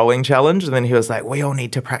be a rowing challenge. And then he was like, we all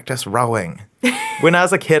need to practice rowing. When I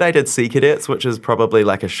was a kid, I did Sea Cadets, which is probably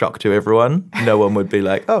like a shock to everyone. No one would be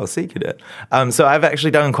like, oh, Sea Cadet. So I've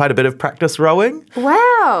actually done quite a bit of practice rowing.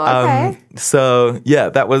 Wow, okay. So yeah,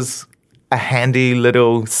 that was a handy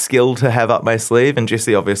little skill to have up my sleeve. And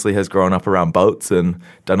Jesse obviously has grown up around boats and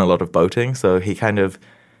done a lot of boating. So he kind of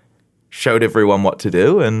showed everyone what to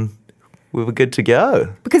do and we were good to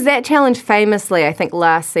go. Because that challenge famously, I think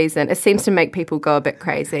last season, it seems to make people go a bit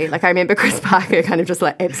crazy. Like I remember Chris Parker kind of just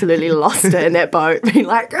like absolutely lost it in that boat, being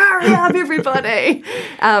like, hurry up everybody.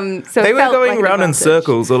 So they were going around in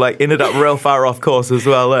circles or like ended up real far off course as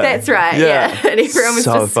well. That's right, yeah. And everyone was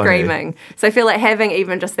So just funny. screaming. So I feel like having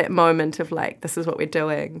even just that moment of like, this is what we're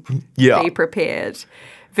doing, Yeah. be prepared,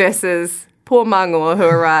 versus poor Mangor who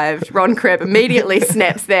arrived. Ron Cribb immediately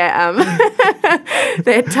snaps that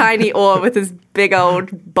that tiny oar with his big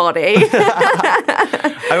old body.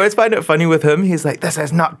 I always find it funny with him. He's like, this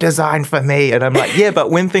is not designed for me. And I'm like, yeah,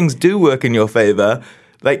 but when things do work in your favor,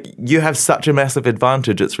 like you have such a massive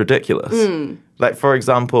advantage, it's ridiculous. Like, for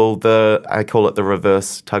example, I call it the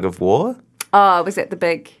reverse tug of war. Oh, was that the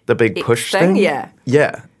big X push thing? Yeah.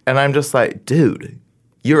 Yeah. And I'm just like, dude,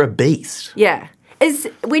 you're a beast. Yeah.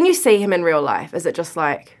 When you see him in real life, is it just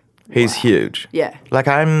like... He's huge. Yeah. Like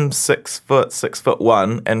I'm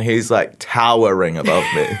 6'1", and he's like towering above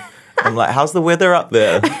me. I'm like, how's the weather up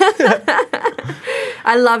there?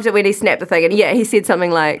 I loved it when he snapped the thing, and yeah, he said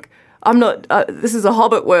something like, I'm not, this is a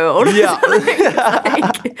hobbit world. Yeah.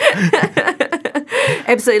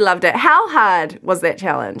 Absolutely loved it. How hard was that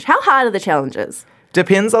challenge? How hard are the challenges?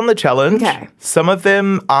 Depends on the challenge. Okay. Some of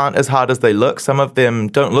them aren't as hard as they look. Some of them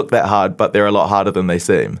don't look that hard, but they're a lot harder than they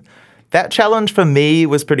seem. That challenge for me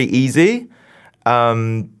was pretty easy.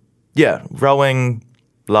 Yeah, rowing,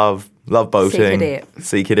 love boating.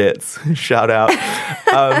 Sea Cadets, shout out.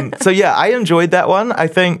 So yeah, I enjoyed that one. I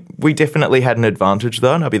think we definitely had an advantage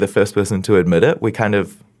though, and I'll be the first person to admit it. We kind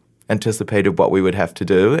of anticipated what we would have to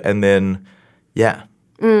do, and then, yeah,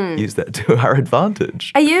 use that to our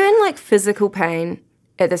advantage. Are you in like physical pain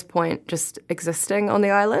at this point, just existing on the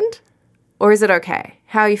island? Or is it okay?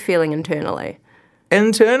 How are you feeling internally?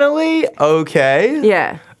 Internally, okay.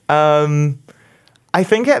 Yeah. I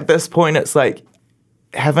think at this point it's like,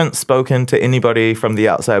 haven't spoken to anybody from the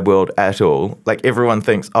outside world at all. Like everyone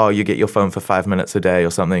thinks, oh, you get your phone for 5 minutes a day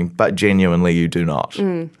or something, but genuinely you do not.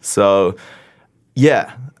 So,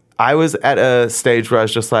 yeah, I was at a stage where I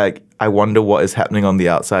was just like, I wonder what is happening on the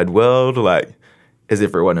outside world. Like, is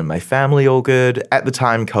everyone in my family all good? At the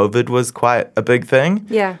time, COVID was quite a big thing.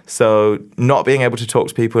 Yeah. So not being able to talk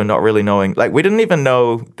to people and not really knowing, like we didn't even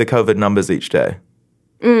know the COVID numbers each day.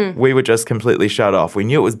 We were just completely shut off. We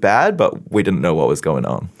knew it was bad, but we didn't know what was going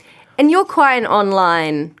on. And you're quite an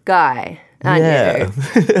online guy. aren't Yeah.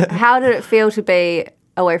 you? How did it feel to be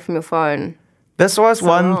away from your phone? This was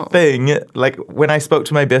one long. thing, like when I spoke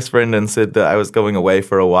to my best friend and said that I was going away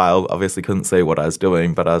for a while, obviously couldn't say what I was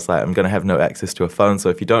doing, but I was like, I'm going to have no access to a phone, so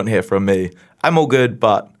if you don't hear from me, I'm all good,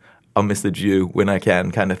 but I'll message you when I can,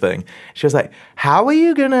 kind of thing. She was like, how are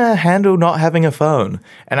you going to handle not having a phone?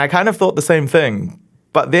 And I kind of thought the same thing.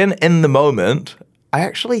 But then in the moment, I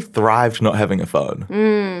actually thrived not having a phone.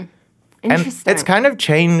 And Interesting. it's kind of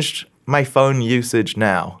changed my phone usage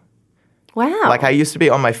now. Wow. Like, I used to be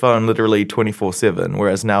on my phone literally 24/7,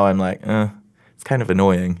 whereas now I'm like, it's kind of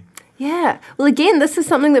annoying. Yeah. Well, again, this is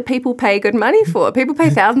something that people pay good money for. People pay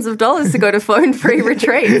thousands of dollars to go to phone-free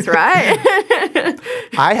retreats, right?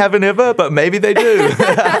 I haven't ever, but maybe they do.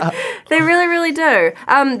 They really, really do.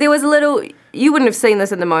 There was a little, you wouldn't have seen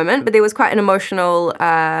this in the moment, but there was quite an emotional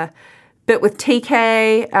bit with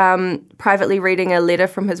TK privately reading a letter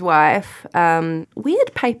from his wife.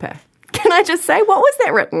 Weird paper. Can I just say, what was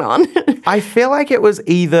that written on? I feel like it was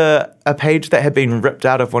either a page that had been ripped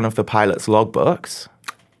out of one of the pilot's logbooks.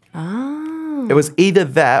 Oh. It was either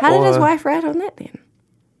that How or... did his wife write on that then?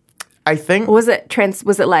 I think... Or was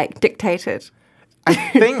it like dictated? I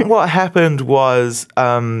think what happened was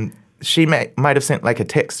she might have sent like a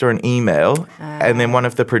text or an email, and then one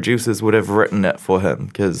of the producers would have written it for him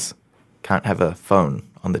because can't have a phone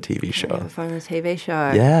on the TV show. Have a phone on the TV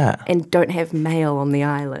show. Yeah. And don't have mail on the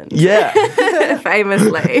island. Yeah.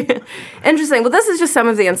 Famously. Interesting. Well, this is just some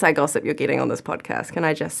of the inside gossip you're getting on this podcast, can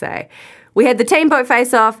I just say. We had the Team Boat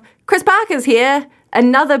Face-Off. Chris Parker's here.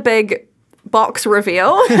 Another big box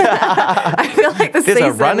reveal. I feel like this There's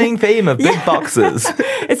season... a running theme of big boxes.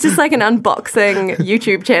 It's just like an unboxing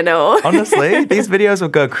YouTube channel. Honestly, these videos will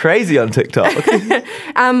go crazy on TikTok.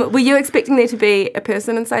 Were you expecting there to be a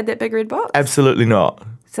person inside that big red box? Absolutely not.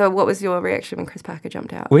 So what was your reaction when Chris Parker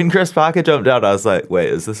jumped out? When Chris Parker jumped out, I was like, wait,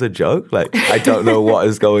 is this a joke? Like, I don't know what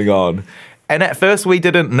is going on. And at first, we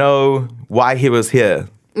didn't know why he was here.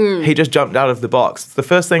 He just jumped out of the box. The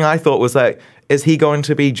first thing I thought was like, is he going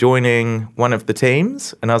to be joining one of the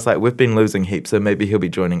teams? And I was like, we've been losing heaps, so maybe he'll be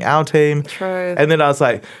joining our team. True. And then I was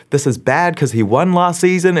like, this is bad because he won last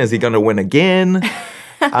season. Is he going to win again?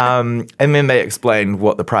 And then they explained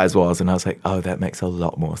what the prize was, and I was like, oh, that makes a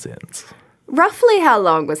lot more sense. Roughly how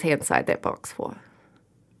long was he inside that box for?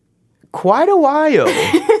 Quite a while.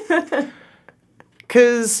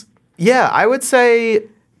 Because, yeah, I would say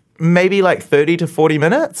maybe like 30 to 40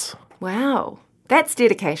 minutes. Wow. That's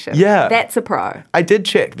dedication. Yeah. That's a pro. I did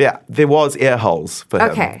check that there was air holes for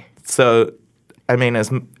him. Okay. So, I mean,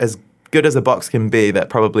 as good as a box can be, that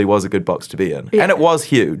probably was a good box to be in. Yeah. And it was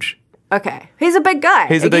huge. Okay. He's a big guy.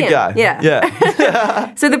 He's a big guy. Yeah.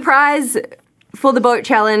 Yeah. So the prize for the boat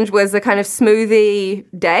challenge was a kind of smoothie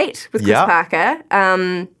date with Chris Yeah.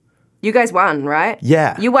 Parker. You guys won, right?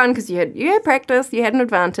 Yeah. You won because you had practice, you had an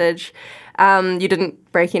advantage. You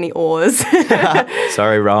didn't break any oars.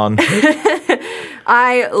 Sorry, Ron.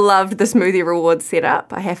 I loved the smoothie reward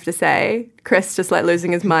setup, I have to say. Chris just like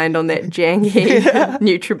losing his mind on that jangy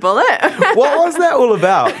NutriBullet. What was that all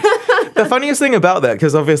about? The funniest thing about that,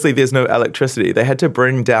 because obviously there's no electricity, they had to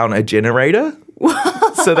bring down a generator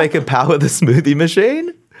so they could power the smoothie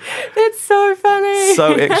machine. That's so funny.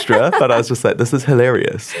 So extra, but I was just like, this is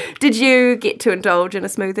hilarious. Did you get to indulge in a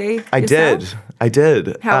smoothie? I yourself?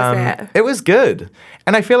 did. How was that? It was good.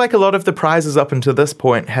 And I feel like a lot of the prizes up until this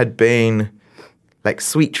point had been like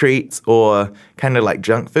sweet treats or kind of like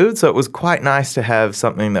junk food. So it was quite nice to have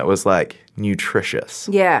something that was like nutritious.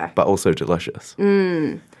 Yeah. But also delicious.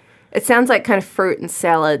 It sounds like kind of fruit and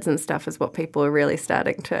salads and stuff is what people are really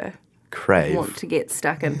starting to Crave. want to get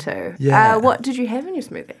stuck into. Yeah. What did you have in your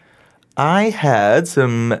smoothie? I had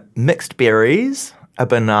some mixed berries, a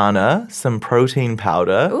banana, some protein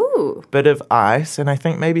powder, Ooh. bit of ice, and I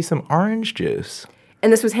think maybe some orange juice.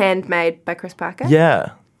 And this was handmade by Chris Parker?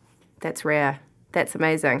 Yeah. That's rare. That's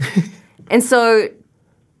amazing. And so,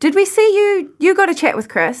 did we see you got a chat with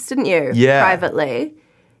Chris, didn't you? Yeah. Privately.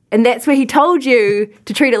 And that's where he told you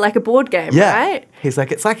to treat it like a board game, Yeah. right? He's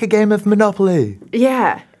like, it's like a game of Monopoly.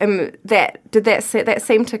 Yeah. That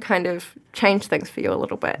seem to kind of change things for you a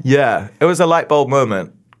little bit? Yeah, it was a light bulb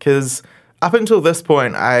moment because up until this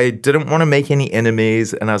point, I didn't want to make any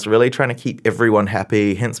enemies and I was really trying to keep everyone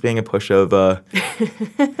happy, hence being a pushover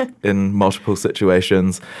in multiple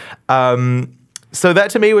situations. So that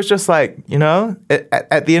to me was just like, you know,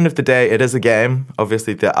 at the end of the day, it is a game.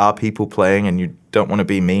 Obviously, there are people playing and you don't want to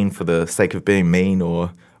be mean for the sake of being mean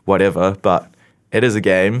or whatever, but it is a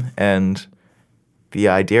game and the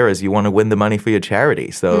idea is you want to win the money for your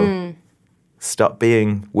charity. So stop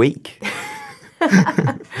being weak.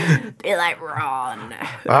 Be like Ron.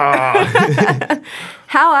 Ah.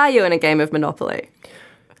 How are you in a game of Monopoly?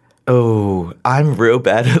 Oh, I'm real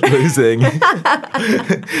bad at losing.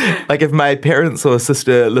 Like if my parents or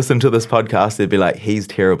sister listened to this podcast, they'd be like, he's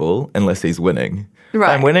terrible unless he's winning. If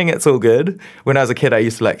Right. I'm winning, it's all good. When I was a kid, I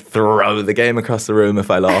used to like throw the game across the room if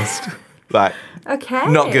I lost. Like, Okay.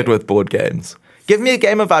 not good with board games. Give me a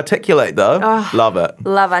game of Articulate though. Love it.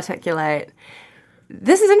 Love Articulate.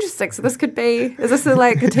 This is interesting. So this could be, is this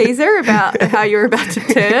like a teaser about how you're about to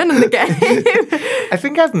turn in the game? I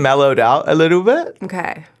think I've mellowed out a little bit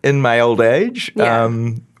Okay. in my old age, Yeah.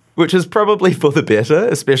 which is probably for the better,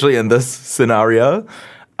 especially in this scenario.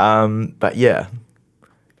 But yeah,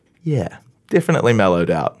 definitely mellowed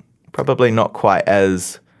out. Probably not quite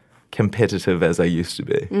as competitive as I used to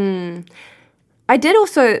be. I did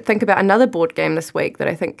also think about another board game this week that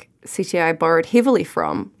I think CTI borrowed heavily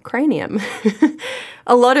from, Cranium.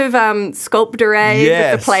 A lot of sculptorade,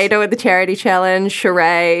 Yes. the Play-Doh at the charity challenge,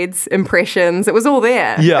 charades, impressions. It was all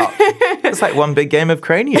there. Yeah, it's like one big game of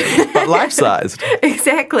Cranium, but life-sized.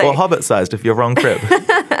 Exactly. Or Hobbit-sized if you're wrong crib.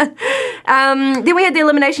 Then we had the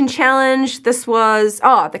elimination challenge. This was,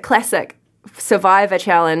 the classic Survivor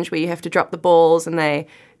challenge where you have to drop the balls and they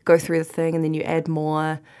go through the thing and then you add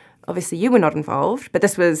more. Obviously, you were not involved, but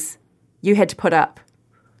this was, you had to put up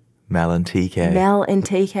Mel and TK. Mel and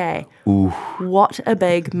TK. Ooh. What a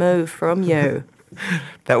big move from you.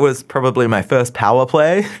 That was probably my first power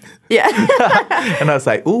play. Yeah. And I was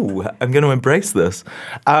like, ooh, I'm going to embrace this.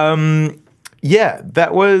 Yeah,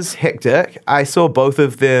 that was hectic. I saw both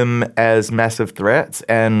of them as massive threats.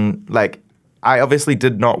 And, like, I obviously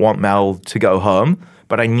did not want Mel to go home,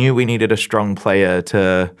 but I knew we needed a strong player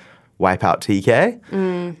to wipe out TK.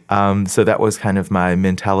 So that was kind of my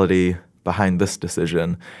mentality behind this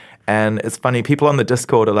decision. And it's funny, people on the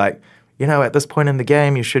Discord are like, you know, at this point in the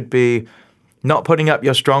game, you should be not putting up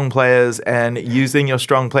your strong players and using your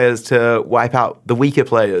strong players to wipe out the weaker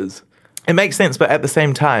players. It makes sense, but at the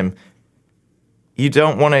same time, you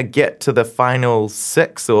don't want to get to the final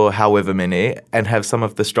 6 or however many and have some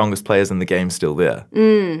of the strongest players in the game still there.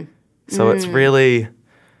 So it's really,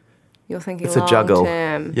 You're thinking it's a long juggle.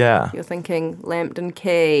 term. Yeah. You're thinking Lambton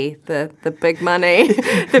Key, the big money,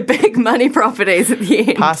 the big money properties at the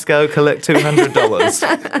end. Pasco, collect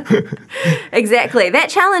 $200. Exactly. That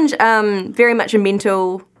challenge, very much a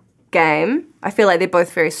mental game. I feel like they're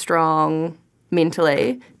both very strong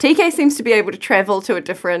mentally. TK seems to be able to travel to a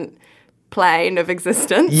different plane of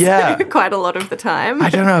existence. Yeah. Quite a lot of the time. I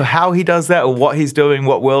don't know how he does that or what he's doing,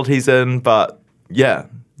 what world he's in, but yeah,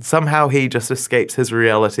 somehow he just escapes his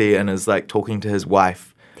reality and is like talking to his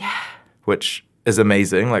wife, which is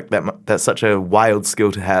amazing. Like that's such a wild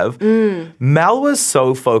skill to have. Mal was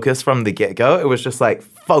so focused from the get-go. It was just like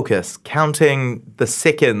focus, counting the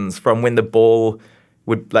seconds from when the ball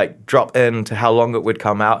would like drop in to how long it would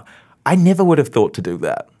come out. I never would have thought to do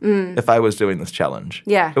that if I was doing this challenge.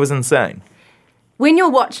 Yeah. It was insane. When you're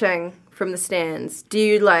watching from the stands, do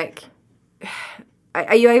you like,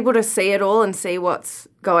 are you able to see it all and see what's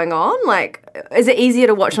going on? Like, is it easier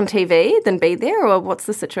to watch on TV than be there, or what's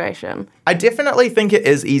the situation? I definitely think it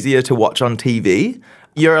is easier to watch on TV.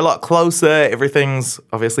 You're a lot closer. Everything's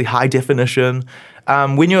obviously high definition.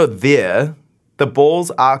 When you're there, the balls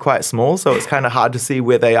are quite small, so it's kind of hard to see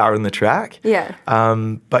where they are in the track. Yeah.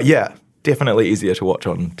 But yeah, definitely easier to watch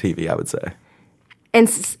on TV, I would say. And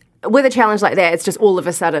with a challenge like that, it's just all of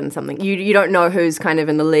a sudden something. You don't know who's kind of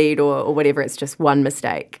in the lead or whatever. It's just one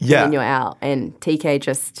mistake. Yeah. And then you're out. And TK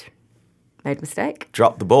just made a mistake.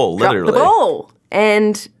 Drop the ball, literally. Dropped the ball.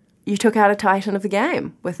 And you took out a titan of the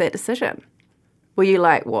game with that decision. Were you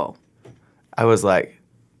like, whoa? I was like,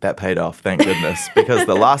 that paid off, thank goodness. Because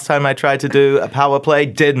the last time I tried to do a power play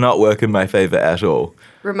did not work in my favor at all.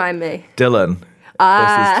 Remind me. Dylan.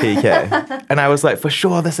 This is TK. And I was like, for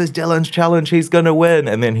sure, this is Dylan's challenge. He's going to win.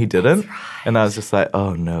 And then he didn't. And I was just like,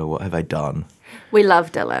 oh no, what have I done? We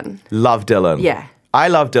love Dylan. Love Dylan. Yeah. I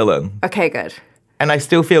love Dylan. Okay, good. And I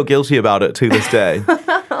still feel guilty about it to this day.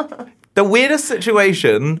 The weirdest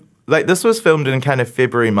situation, like this was filmed in kind of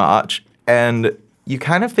February, March, and you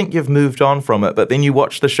kind of think you've moved on from it, but then you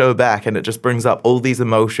watch the show back and it just brings up all these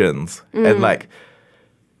emotions. And like,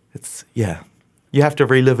 it's, yeah, you have to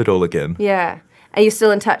relive it all again. Yeah. Are you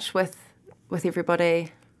still in touch with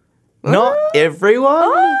everybody? Not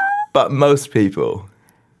everyone, but most people.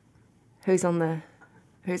 Who's on the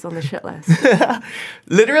shit list?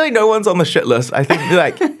 Literally no one's on the shit list. I think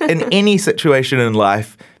like in any situation in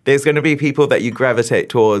life, there's going to be people that you gravitate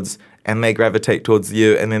towards and they gravitate towards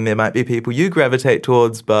you. And then there might be people you gravitate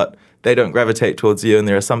towards, but they don't gravitate towards you. And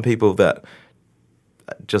there are some people that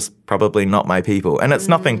just probably not my people. And it's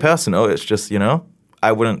nothing personal. It's just,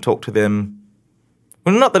 I wouldn't talk to them.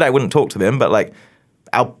 Well, not that I wouldn't talk to them, but like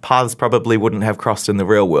our paths probably wouldn't have crossed in the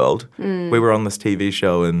real world. We were on this TV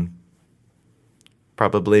show and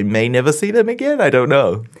probably may never see them again. I don't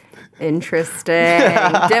know. Interesting.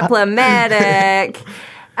 Diplomatic.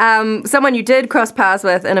 Someone you did cross paths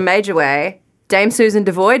with in a major way, Dame Susan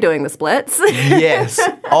Devoy doing the splits. Yes.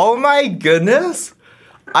 Oh my goodness.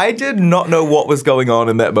 I did not know what was going on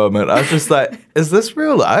in that moment. I was just like, is this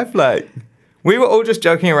real life? Like, we were all just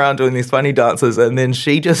joking around doing these funny dances, and then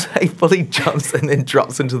she just like fully jumps and then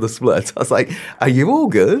drops into the splits. I was like, are you all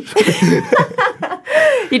good?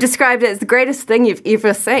 You described it as the greatest thing you've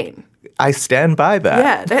ever seen. I stand by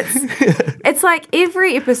that. Yeah, it's like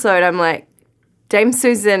every episode I'm like, Dame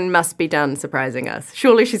Susan must be done surprising us.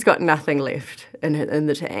 Surely she's got nothing left in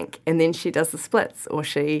the tank. And then she does the splits, or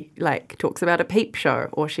she like talks about a peep show,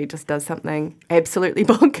 or she just does something absolutely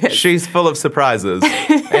bonkers. She's full of surprises,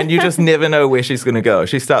 and you just never know where she's going to go.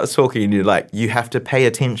 She starts talking, and you're like, you have to pay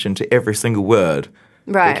attention to every single word.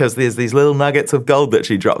 Right. Because there's these little nuggets of gold that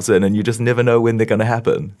she drops in, and you just never know when they're going to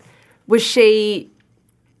happen.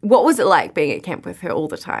 What was it like being at camp with her all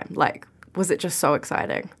the time? Like, was it just so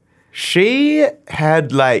exciting? She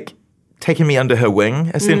had, like, taken me under her wing,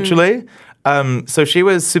 essentially. So she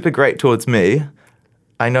was super great towards me.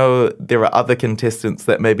 I know there are other contestants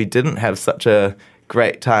that maybe didn't have such a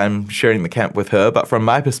great time sharing the camp with her, but from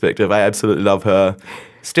my perspective, I absolutely love her.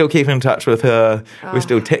 Still keep in touch with her. We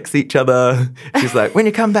still text each other. She's like, when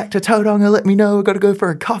you come back to Tauranga, let me know. We've got to go for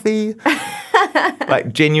a coffee.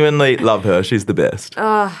 Like, genuinely love her. She's the best.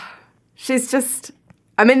 She's just...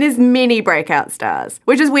 I mean, there's many breakout stars,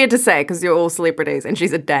 which is weird to say because you're all celebrities and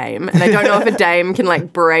she's a dame. And I don't know if a dame can,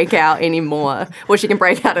 like, break out anymore, or she can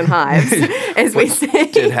break out in hives, as we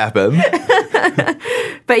see. Did happen.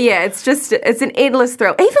 But yeah, it's an endless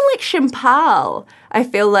thrill. Even like Shimpal, I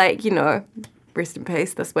feel like, rest in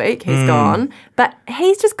peace this week, he's gone. But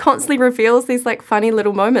he just constantly reveals these, like, funny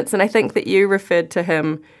little moments. And I think that you referred to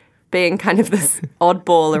him being kind of this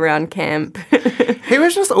oddball around camp. He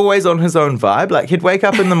was just always on his own vibe. Like, he'd wake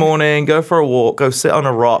up in the morning, go for a walk, go sit on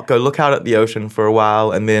a rock, go look out at the ocean for a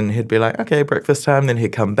while, and then he'd be like, okay, breakfast time. Then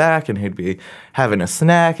he'd come back and he'd be having a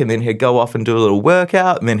snack, and then he'd go off and do a little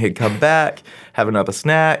workout, and then he'd come back, have another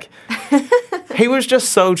snack. He was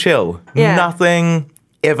just so chill. Yeah. Nothing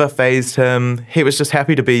ever fazed him. He was just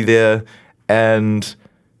happy to be there and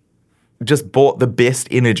just brought the best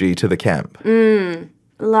energy to the camp.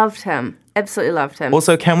 Loved him. Absolutely loved him.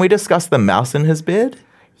 Also, can we discuss the mouse in his bed?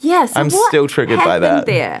 Yes. I'm still triggered by that.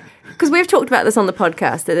 There? Because we've talked about this on the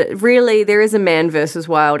podcast, that there is a man versus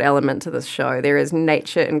wild element to this show. There is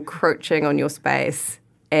nature encroaching on your space.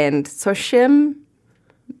 And so Shim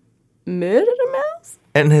murdered a mouse?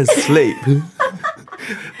 In his sleep.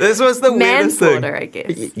 This was the weirdest thing. Manslaughter, I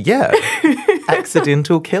guess. Yeah.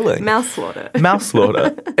 Accidental killing. Mouse slaughter. Mouse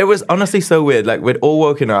slaughter. It was honestly so weird. Like, we'd all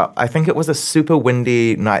woken up. I think it was a super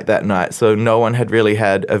windy night that night, so no one had really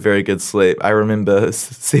had a very good sleep. I remember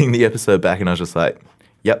seeing the episode back, and I was just like,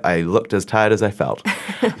 yep, I looked as tired as I felt.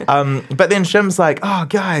 But then Shim's like, oh,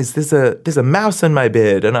 guys, there's a mouse in my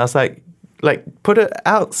bed. And I was like, put it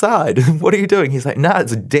outside. What are you doing? He's like, nah,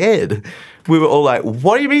 it's dead. We were all like,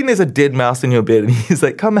 what do you mean there's a dead mouse in your bed? And he's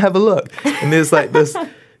like, come have a look. And there's like this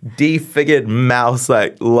defigured mouse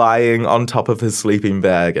like lying on top of his sleeping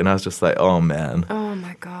bag. And I was just like, oh man. Oh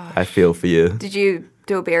my gosh. I feel for you. Did you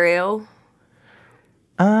do a burial?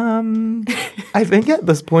 I think at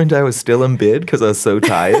this point I was still in bed because I was so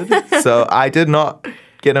tired. So I did not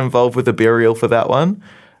get involved with the burial for that one.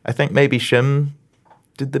 I think maybe Shim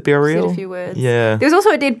did the burial. Said a few words. Yeah. There was also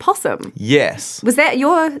a dead possum. Yes. Was that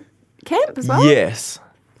your camp as well? Yes.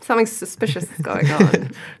 Something suspicious is going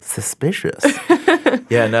on. Suspicious.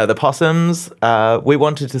 Yeah, no, the possums, we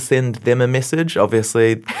wanted to send them a message.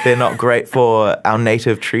 Obviously, they're not great for our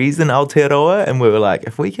native trees in Aotearoa. And we were like,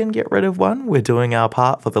 if we can get rid of one, we're doing our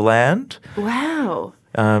part for the land. Wow.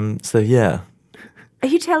 So, yeah. Are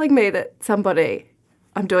you telling me that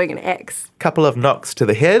I'm doing an X? Couple of knocks to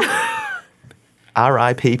the head.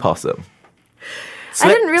 R.I.P. possum. I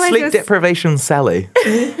didn't realize sleep deprivation Sally.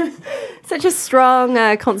 Such a strong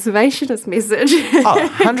conservationist message. Oh,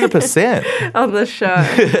 100%. On the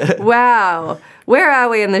show. Wow. Where are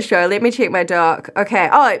we in the show? Let me check my doc. Okay.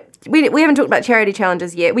 Oh, we haven't talked about charity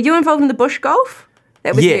challenges yet. Were you involved in the bush golf?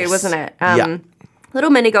 That was you, wasn't it? Yeah. Little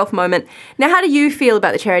mini golf moment. Now, how do you feel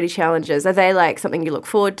about the charity challenges? Are they like something you look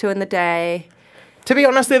forward to in the day? To be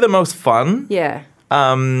honest, they're the most fun. Yeah.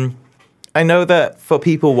 I know that for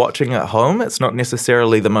people watching at home, it's not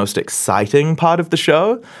necessarily the most exciting part of the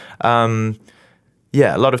show.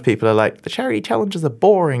 yeah, a lot of people are like, the charity challenges are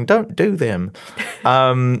boring, don't do them.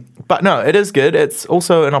 But no, it is good. It's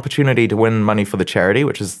also an opportunity to win money for the charity,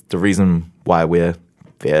 which is the reason why we're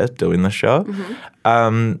there doing the show.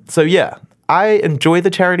 So yeah, I enjoy the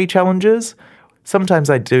charity challenges. Sometimes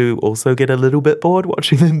I do also get a little bit bored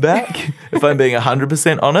watching them back, if I'm being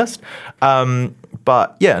 100% honest.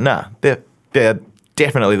 But yeah, they're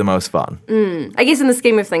definitely the most fun. I guess in the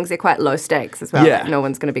scheme of things, they're quite low stakes as well. Yeah. Like, no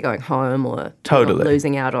one's going to be going home or Totally. not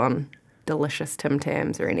losing out on delicious Tim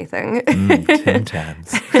Tams or anything. Tim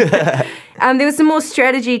Tams. There was some more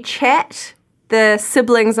strategy chat. The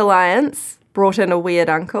Siblings Alliance brought in a weird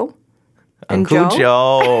uncle. And Uncle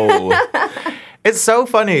Joel. It's so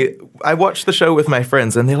funny. I watched the show with my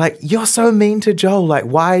friends and they're like, you're so mean to Joel. Like,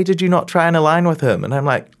 why did you not try and align with him? And I'm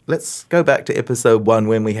like, let's go back to episode 1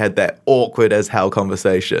 when we had that awkward as hell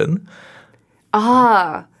conversation.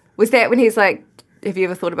 Was that when he's like, have you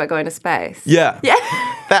ever thought about going to space? Yeah.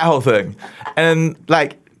 That whole thing. And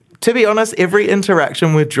like, to be honest, every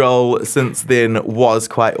interaction with Joel since then was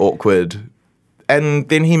quite awkward. And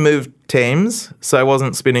then he moved teams, so I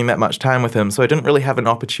wasn't spending that much time with him. So I didn't really have an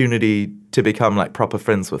opportunity to become like proper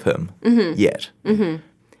friends with him yet.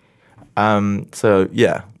 So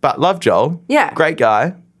yeah, but love Joel. Yeah. Great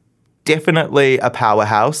guy. Definitely a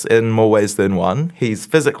powerhouse in more ways than one. He's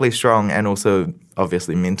physically strong and also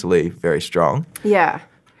obviously mentally very strong. Yeah.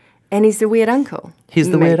 And he's the weird uncle. He's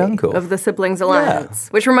the weird uncle. Of the Siblings Alliance.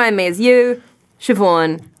 Which remind me is you,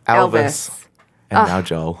 Siobhan, Elvis. And now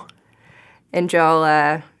Joel. And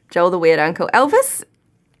Joel the weird uncle. Elvis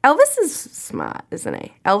is smart, isn't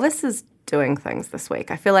he? Elvis is doing things this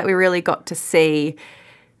week. I feel like we really got to see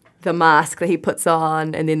the mask that he puts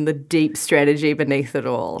on and then the deep strategy beneath it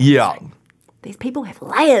all. Yeah. These people have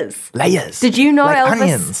layers. Layers. Did you know like Elvis?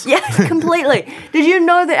 onions. Yeah, completely. Did you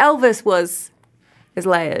know that Elvis is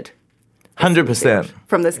layered 100%.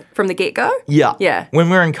 from the get-go? Yeah. Yeah. When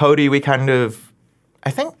we were in Cody, I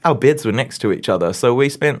think our beds were next to each other. So we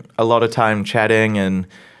spent a lot of time chatting and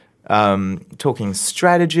talking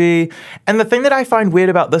strategy. And the thing that I find weird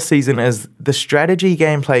about this season is the strategy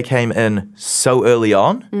gameplay came in so early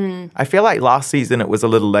on. I feel like last season it was a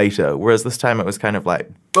little later, whereas this time it was kind of like,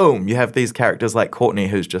 boom, you have these characters like Courtney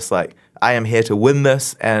who's just like, I am here to win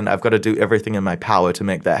this and I've got to do everything in my power to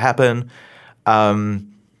make that happen.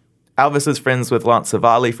 Elvis is friends with Lance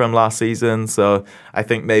Savali from last season, so I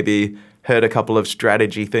think maybe heard a couple of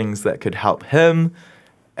strategy things that could help him.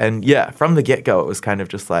 And yeah, from the get-go, it was kind of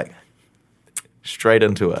just like straight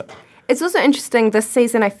into it. It's also interesting this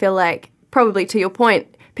season, I feel like, probably to your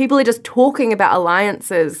point, people are just talking about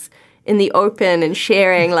alliances in the open and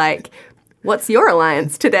sharing like, what's your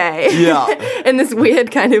alliance today? Yeah. In this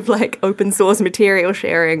weird kind of like open source material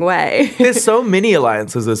sharing way. There's so many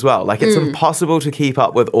alliances as well. Like it's impossible to keep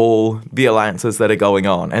up with all the alliances that are going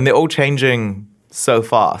on. And they're all changing so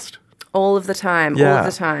fast. All of the time, all Yeah. of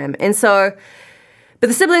the time. And so, but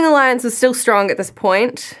the sibling alliance is still strong at this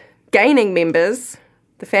point, gaining members.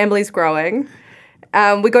 The family's growing.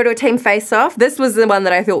 We go to a team face-off. This was the one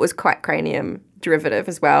that I thought was quite cranium derivative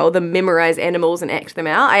as well, the memorize animals and act them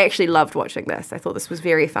out. I actually loved watching this. I thought this was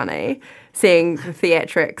very funny, seeing the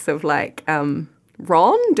theatrics of like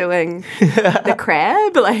Ron doing the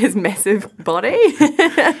crab, like his massive body.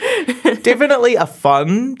 Definitely a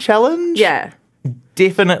fun challenge. Yeah.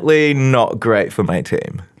 Definitely not great for my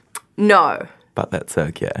team. No. But that's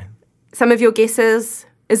okay. Some of your guesses,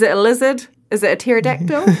 is it a lizard? Is it a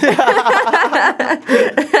pterodactyl?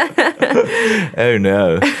 Oh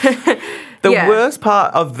no. The Yeah. worst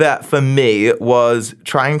part of that for me was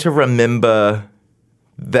trying to remember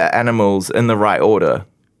the animals in the right order.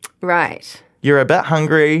 Right. You're a bit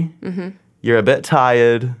hungry. You're a bit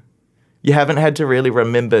tired. You haven't had to really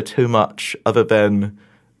remember too much other than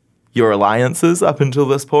your alliances up until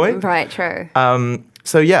this point. Right, true.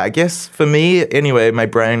 So yeah, I guess for me, anyway, my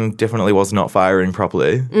brain definitely was not firing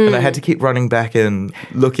properly. And I had to keep running back and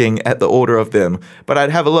looking at the order of them. But I'd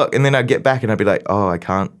have a look and then I'd get back and I'd be like, oh, I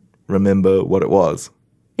can't remember what it was.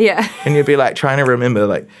 Yeah. And you'd be like trying to remember,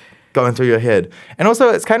 like going through your head. And also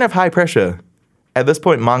it's kind of high pressure. At this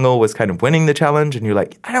point, Mangel was kind of winning the challenge and you're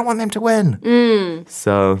like, I don't want them to win.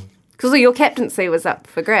 So Because your captaincy was up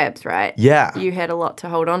for grabs, right? yeah, You had a lot to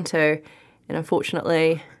hold on to, and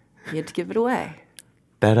unfortunately, you had to give it away.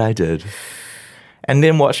 that I did. And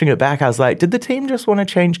then watching it back, I was like, did the team just want to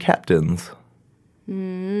change captains?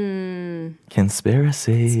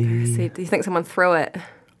 Conspiracy. See, do you think someone threw it?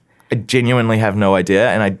 I genuinely have no idea,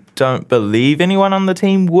 and I don't believe anyone on the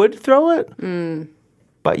team would throw it.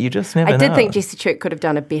 But you just never know. I did think Jesse Chuk could have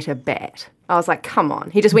done a better bat. I was like, come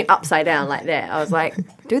on. He just went upside down like that. I was like,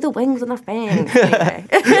 do the wings and the fangs. Anyway.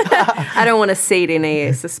 I don't want to seed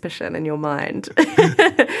any suspicion in your mind.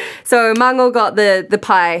 So Mango got the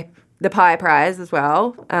pie prize as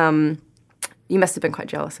well. You must have been quite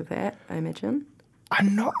jealous of that, I imagine.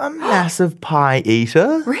 I'm not a massive pie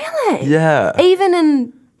eater. Really? Yeah. Even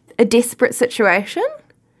in a desperate situation?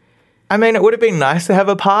 I mean, it would have been nice to have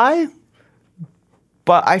a pie,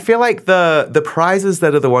 but I feel like the prizes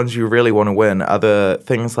that are the ones you really want to win are the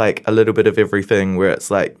things like a little bit of everything, where it's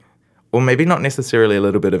like, or maybe not necessarily a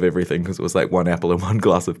little bit of everything, because it was like one apple and one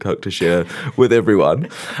glass of Coke to share with everyone.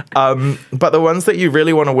 But the ones that you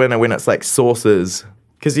really want to win are when it's like sauces,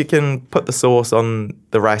 because you can put the sauce on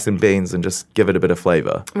the rice and beans and just give it a bit of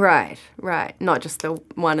flavour. Right. Not just the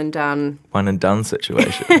one and done. One and done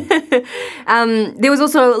situation. There was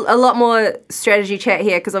also a lot more strategy chat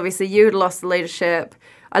here, because obviously you had lost the leadership.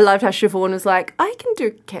 I loved how Siobhan was like, I can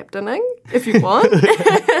do captaining if you want.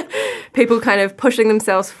 People kind of pushing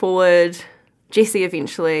themselves forward. Jessie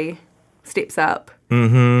eventually steps up.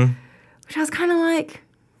 Mm-hmm. Which I was kind of like,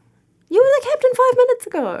 you were the captain 5 minutes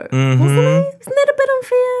ago, wasn't he? Isn't that a bit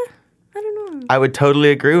unfair? I don't know. I would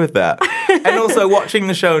totally agree with that. And also watching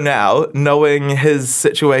the show now, knowing his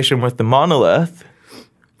situation with the monolith,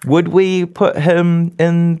 would we put him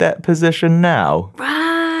in that position now?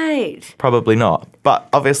 Right. Probably not. But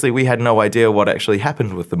obviously we had no idea what actually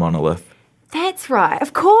happened with the monolith. That's right.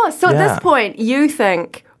 Of course. So at Yeah. this point, you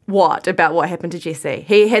think what about what happened to Jessie?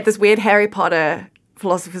 He had this weird Harry Potter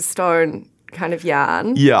Philosopher's Stone kind of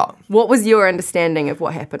yarn. Yeah. What was your understanding of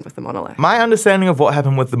what happened with the monolith? My understanding of what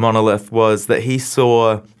happened with the monolith was that he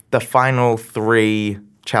saw the final 3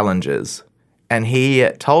 challenges. And he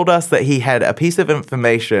told us that he had a piece of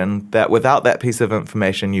information that without that piece of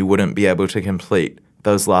information, you wouldn't be able to complete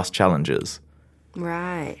those last challenges.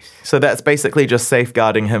 Right. So that's basically just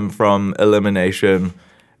safeguarding him from elimination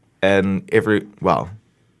and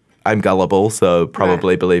I'm gullible, so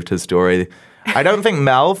probably believed his story. I don't think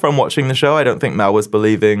Mel, from watching the show, I don't think Mel was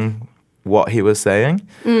believing what he was saying.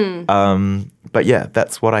 But yeah,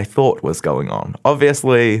 that's what I thought was going on.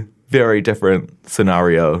 Obviously, very different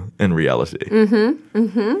scenario in reality.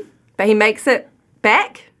 But he makes it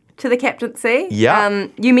back to the captaincy. Yeah.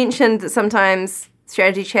 You mentioned that sometimes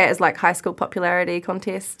strategy chat is like high school popularity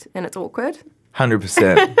contest and it's awkward.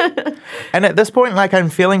 100%. And at this point, like, I'm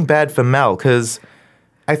feeling bad for Mel, because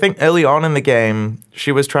I think early on in the game,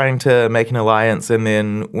 she was trying to make an alliance, and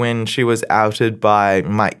then when she was outed by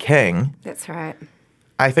Mike King, That's right.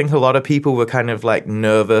 I think a lot of people were kind of like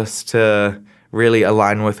nervous to really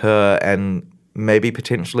align with her and maybe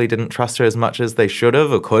potentially didn't trust her as much as they should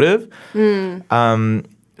have or could have.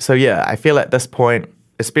 So yeah, I feel at this point,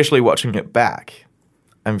 especially watching it back,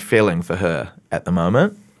 I'm feeling for her at the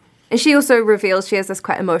moment. And she also reveals she has this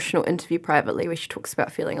quite emotional interview privately where she talks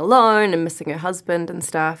about feeling alone and missing her husband and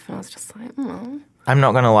stuff. And I was just like, I'm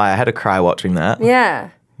not going to lie, I had to cry watching that.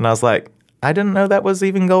 Yeah. And I was like, I didn't know that was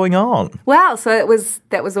even going on. Wow. So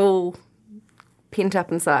that was all pent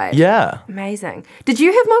up inside. Yeah, Amazing. Did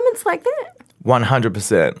you have moments like that?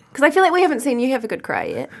 100%. Because I feel like we haven't seen you have a good cry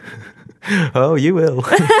yet. Oh, you will.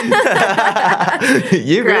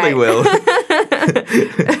 You really Great. will.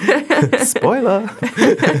 Spoiler.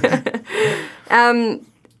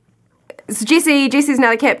 So Jesse's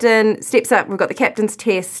now the captain, steps up. We've got the captain's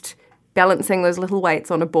test, balancing those little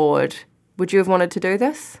weights on a board. Would you have wanted to do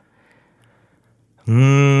this?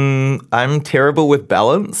 I'm terrible with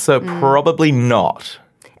balance, so probably not.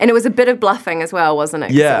 And it was a bit of bluffing as well, wasn't it?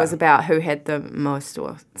 'Cause Yeah. It was about who had the most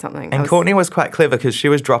or something. And Courtney was quite clever because she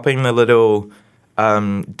was dropping the little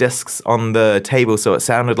discs on the table, so it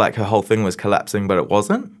sounded like her whole thing was collapsing, but it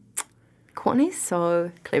wasn't. Courtney's so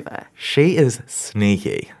clever. She is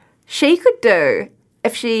sneaky. She could do,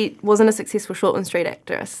 if she wasn't a successful Shortland Street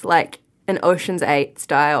actress, like an Ocean's 8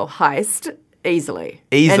 style heist easily.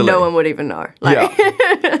 Easily. And no one would even know. Like,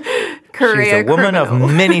 career She's a woman criminal.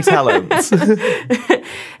 of many talents.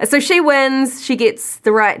 So she wins. She gets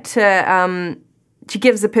the right to, she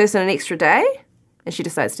gives a person an extra day and she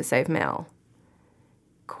decides to save Mel.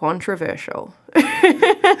 Controversial.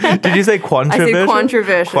 Did you say I controversial? said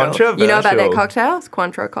controversial. Controversial. You know about that cocktail? It's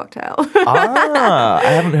Cointreau cocktail. I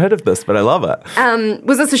haven't heard of this, but I love it.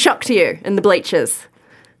 Was this a shock to you in the bleachers?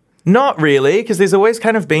 Not really, because there's always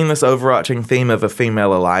kind of been this overarching theme of a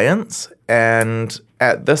female alliance. And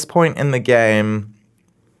at this point in the game,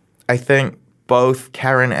 I think both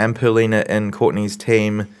Karen and Paulina in Courtney's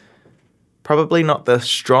team, probably not the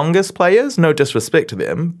strongest players, no disrespect to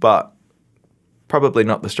them, but probably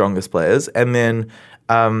not the strongest players. And then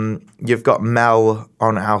you've got Mel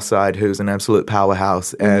on our side, who's an absolute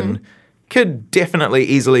powerhouse and could definitely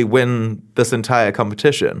easily win this entire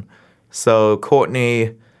competition. So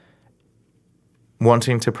Courtney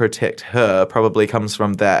wanting to protect her probably comes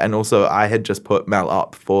from that. And also, I had just put Mel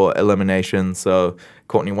up for elimination, so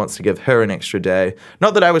Courtney wants to give her an extra day.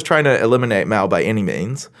 Not that I was trying to eliminate Mel by any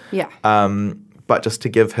means. Yeah. But just to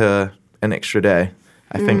give her an extra day.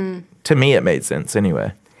 I think, to me, it made sense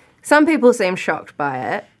anyway. Some people seem shocked by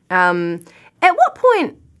it. At what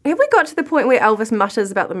point, have we got to the point where Elvis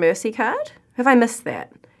mutters about the Mercy card? Have I missed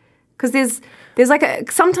that? Because there's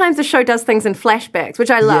like sometimes the show does things in flashbacks,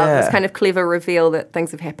 which I love. Yeah. This kind of clever reveal that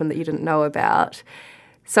things have happened that you didn't know about.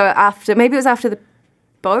 So maybe it was after the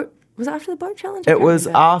boat. Was it after the boat challenge? I It can't was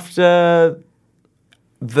remember. after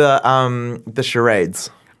the charades.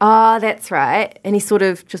 Oh, that's right. And he sort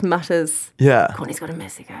of just mutters, Yeah. Courtney's got a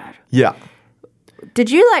Mercy card. Yeah. Did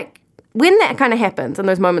you when that kind of happens in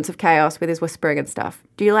those moments of chaos where there's whispering and stuff,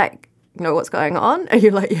 do you know what's going on? Are you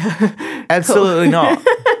like, yeah? Absolutely not.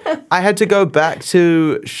 I had to go back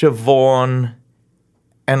to Siobhan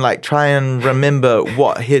and try and remember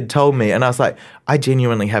what he'd told me. And I was like, I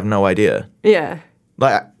genuinely have no idea. Yeah.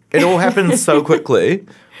 It all happened so quickly.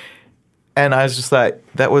 And I was just like,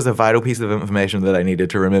 that was a vital piece of information that I needed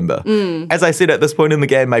to remember. As I said, at this point in the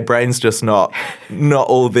game, my brain's just not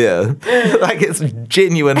all there. It's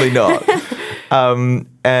genuinely not.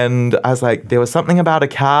 And I was like, there was something about a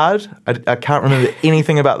card. I can't remember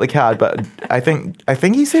anything about the card, but I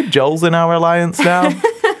think he said Joel's in our alliance now.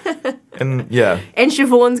 And yeah. And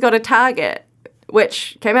Siobhan's got a target,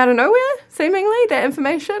 which came out of nowhere, seemingly, that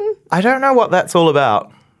information. I don't know what that's all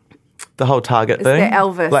about. The whole target thing. that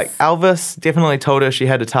Elvis? Elvis definitely told her she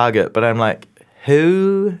had a target, but I'm like,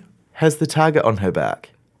 who has the target on her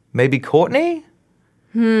back? Maybe Courtney?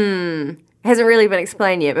 Hasn't really been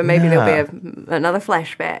explained yet, but maybe Yeah. there'll be another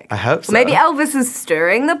flashback. I hope so. Or maybe Elvis is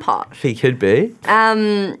stirring the pot. He could be.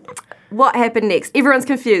 What happened next? Everyone's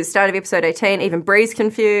confused. Start of episode 18. Even Bree's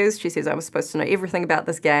confused. She says, I was supposed to know everything about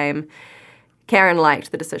this game. Karen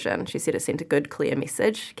liked the decision. She said it sent a good, clear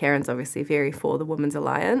message. Karen's obviously very for the Women's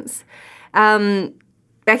Alliance.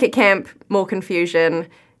 Back at camp, more confusion.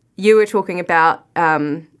 You were talking about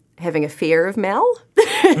having a fear of Mel.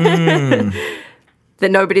 That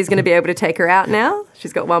nobody's going to be able to take her out now.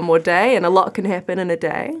 She's got one more day, and a lot can happen in a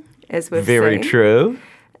day, as we've Very seen. true.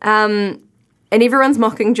 And everyone's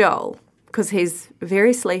mocking Joel because he's a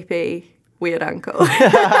very sleepy, weird uncle.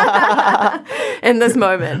 In this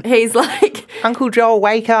moment, he's like, Uncle Joel,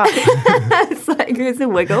 wake up. it's like, there's a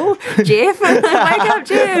wiggle. Jeff, wake up,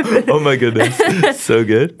 Jeff. Oh my goodness. So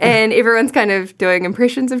good. And everyone's kind of doing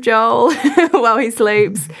impressions of Joel while he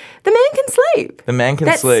sleeps. The man can sleep. The man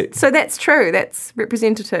can sleep. So that's true. That's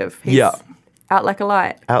representative. He's Yeah. out like a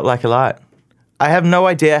light. Out like a light. I have no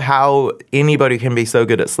idea how anybody can be so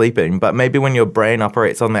good at sleeping, but maybe when your brain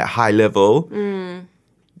operates on that high level,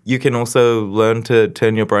 you can also learn to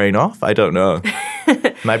turn your brain off. I don't know.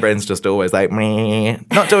 My brain's just always like, meh.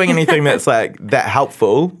 Not doing anything that's that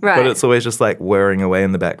helpful, Right. but it's always just whirring away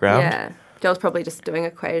in the background. Yeah. Joel's probably just doing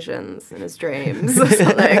equations in his dreams or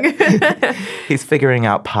something. He's figuring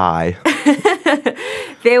out pi.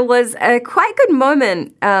 There was a quite good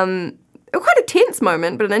moment, quite a tense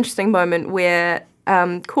moment, but an interesting moment where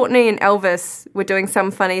Courtney and Elvis were doing some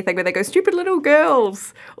funny thing where they go, stupid little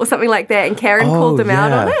girls, or something like that, and Karen called them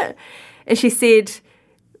out on yeah. it. And she said,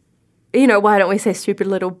 why don't we say stupid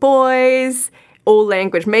little boys? All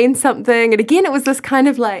language means something. And again, it was this kind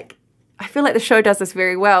of I feel like the show does this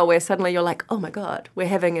very well, where suddenly you're like, oh my God, we're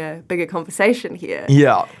having a bigger conversation here.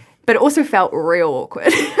 Yeah. But it also felt real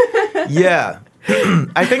awkward. Yeah.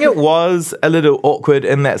 I think it was a little awkward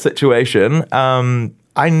in that situation.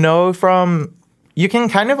 I know you can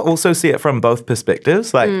kind of also see it from both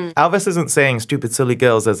perspectives. Elvis isn't saying stupid, silly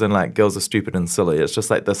girls as in girls are stupid and silly. It's just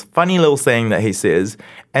this funny little saying that he says.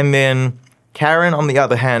 And then Karen, on the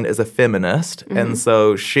other hand, is a feminist. And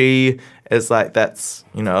so she is that's,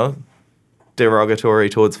 derogatory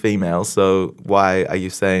towards females. So why are you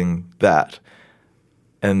saying that?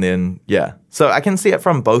 And then, yeah. So I can see it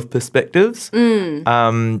from both perspectives.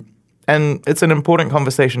 And it's an important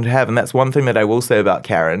conversation to have. And that's one thing that I will say about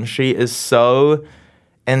Karen. She is so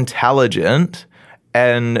intelligent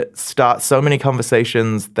and starts so many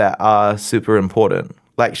conversations that are super important.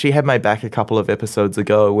 She had my back a couple of episodes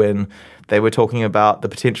ago when they were talking about the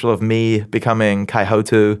potential of me becoming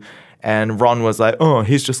Kaihotu. And Ron was like, oh,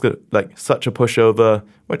 he's just got such a pushover,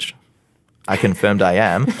 which I confirmed I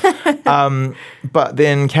am. But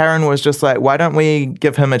then Karen was just like, why don't we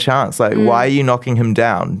give him a chance? Why are you knocking him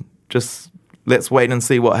down? Just let's wait and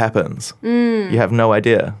see what happens. You have no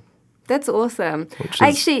idea. That's awesome. Which is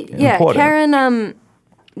Actually, yeah, important. Karen,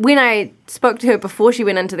 when I spoke to her before she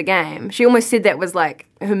went into the game, she almost said that was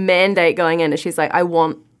her mandate going in. And she's like, I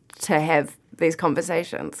want to have these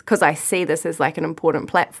conversations because I see this as like an important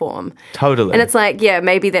platform. Totally. And it's like, yeah,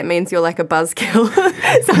 maybe that means you're like a buzzkill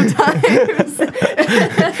sometimes.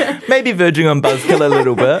 Maybe verging on buzzkill a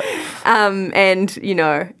little bit. And,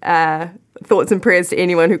 thoughts and prayers to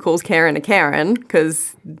anyone who calls Karen a Karen,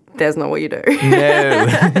 because that's not what you do. No.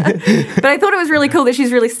 But I thought it was really cool that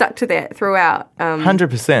she's really stuck to that throughout.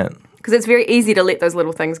 100%. Because it's very easy to let those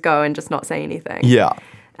little things go and just not say anything. Yeah.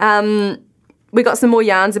 We got some more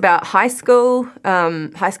yarns about high school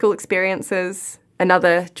experiences.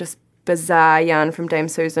 Another just bizarre yarn from Dame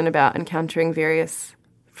Susan about encountering various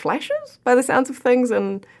flashes, by the sounds of things,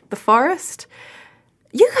 in the forest.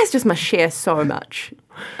 You guys just must share so much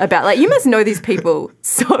about, like, you must know these people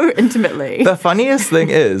so intimately. The funniest thing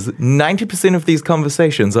is 90% of these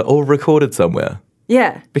conversations are all recorded somewhere.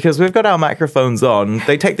 Yeah. Because we've got our microphones on.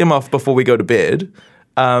 They take them off before we go to bed.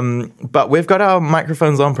 But we've got our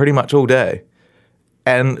microphones on pretty much all day.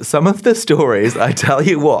 And some of the stories, I tell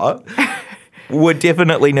you what, would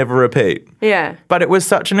definitely never repeat. Yeah. But it was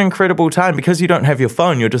such an incredible time because you don't have your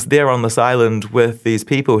phone. You're just there on this island with these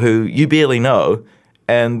people who you barely know.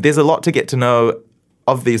 And there's a lot to get to know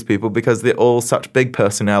of these people because they're all such big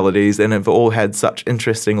personalities and have all had such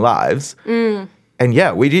interesting lives. Mm. And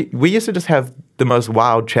yeah, we used to just have the most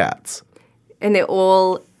wild chats. And they're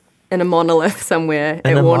all in a monolith somewhere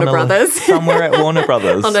at Warner Brothers. Somewhere at Warner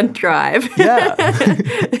Brothers. On a drive. Yeah.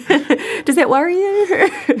 Does that worry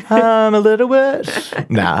you? A little bit.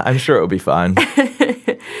 Nah, I'm sure it'll be fine. We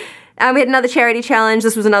had another charity challenge.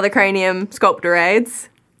 This was another cranium sculptor aids.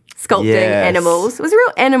 Sculpting animals. It was a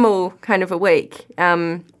real animal kind of a week.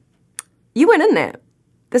 You went in there.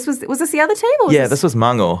 Was this the other team? Or this was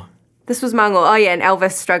Mango. This was Mango. Oh, yeah, and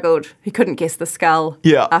Elvis struggled. He couldn't guess the skull.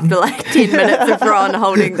 Yeah. After like 10 minutes of Ron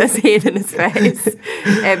holding this head in his face.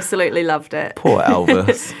 Absolutely loved it. Poor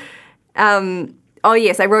Elvis. Oh,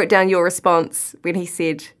 yes, I wrote down your response when he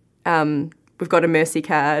said, we've got a mercy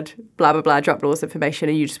card, blah, blah, blah, dropped all this information,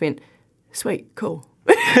 and you just went, sweet, cool.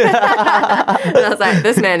 And I was like,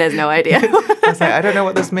 this man has no idea. I was like, I don't know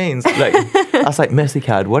what this means. I was like, mercy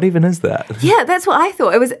card, what even is that? Yeah, that's what I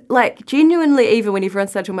thought. It was like genuinely, even when everyone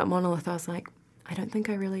started talking about monolith, I was like, I don't think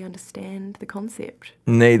I really understand the concept.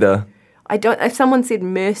 Neither. If someone said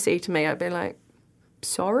mercy to me, I'd be like,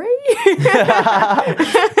 sorry?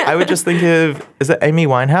 I would just think of, is it Amy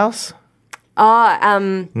Winehouse?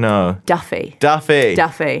 No. Duffy.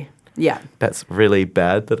 Yeah. That's really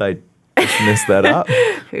bad that I just messed that up.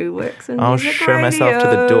 Who works in I'll music show radio. myself to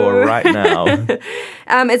the door right now.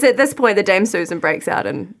 It's at this point that Dame Susan breaks out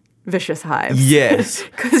in vicious hives. Yes.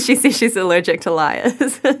 Because she says she's allergic to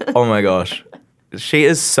liars. Oh my gosh. She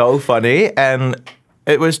is so funny, and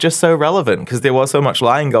it was just so relevant because there was so much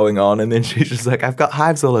lying going on, and then she's just like, I've got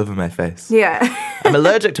hives all over my face. Yeah. I'm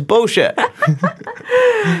allergic to bullshit.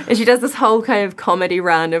 And she does this whole kind of comedy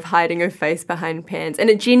run of hiding her face behind pants, and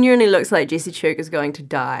it genuinely looks like Jesse Chuk is going to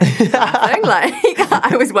die.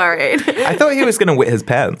 I was worried. I thought he was going to wet his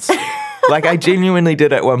pants. I genuinely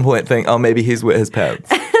did at one point think, oh, maybe he's wet his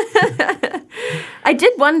pants. I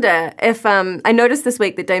did wonder if, I noticed this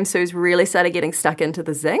week that Dame Sue's really started getting stuck into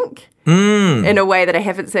the zinc in a way that I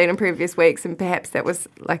haven't seen in previous weeks, and perhaps that was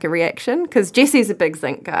like a reaction, because Jesse's a big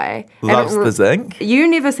zinc guy. Loves the zinc. You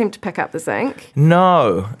never seem to pick up the zinc.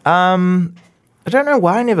 No. I don't know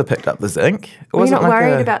why I never picked up the zinc. Were you not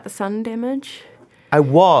worried about the sun damage? I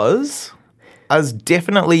was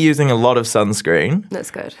definitely using a lot of sunscreen.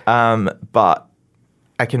 That's good. But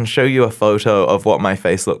I can show you a photo of what my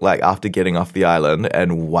face looked like after getting off the island,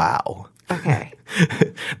 and wow. Okay.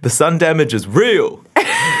 The sun damage is real.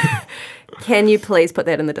 Can you please put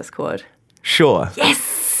that in the Discord? Sure.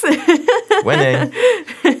 Yes! Winning.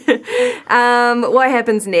 What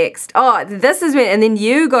happens next? Oh, this is when, and then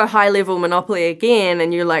you go high-level Monopoly again,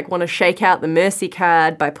 and you want to shake out the mercy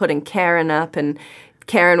card by putting Karen up, and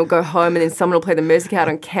Karen will go home, and then someone will play the mercy card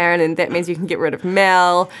on Karen, and that means you can get rid of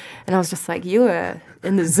Mel. And I was just like, you are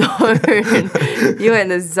in the zone. You are in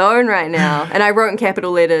the zone right now. And I wrote in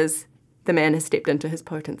capital letters, the man has stepped into his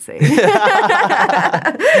potency.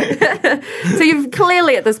 So you've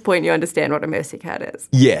clearly, at this point, you understand what a mercy card is.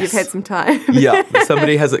 Yes. You've had some time. Yeah.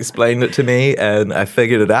 Somebody has explained it to me, and I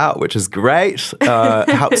figured it out, which is great.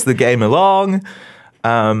 Helps the game along.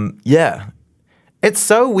 Yeah. It's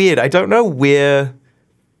so weird. I don't know where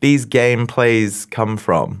these gameplays come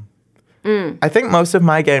from. I think most of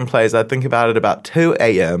my gameplays, I think about it about 2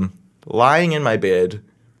 a.m., lying in my bed,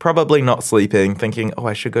 probably not sleeping, thinking, oh,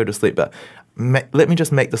 I should go to sleep, but let me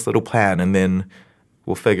just make this little plan, and then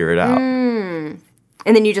we'll figure it out. And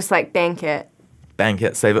then you just bank it. bank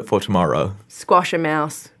it, save it for tomorrow. Squash a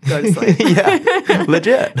mouse, go to sleep. Yeah,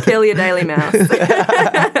 legit. Kill your daily mouse.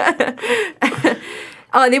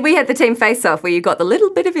 Oh, and then we had the team face-off where you got the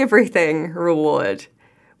little bit of everything reward,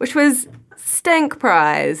 which was stink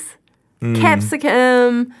prize,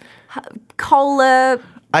 capsicum, cola.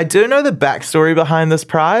 I do know the backstory behind this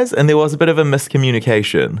prize, and there was a bit of a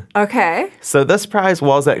miscommunication. Okay. So this prize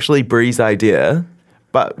was actually Bree's idea,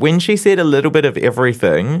 but when she said a little bit of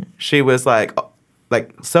everything, she was like,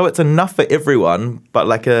 so it's enough for everyone, but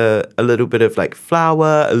like a little bit of like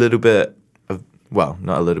flour, a little bit of, well,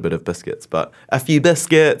 not a little bit of biscuits, but a few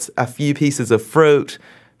biscuits, a few pieces of fruit.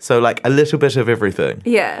 So like a little bit of everything.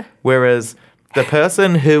 Yeah. Whereas the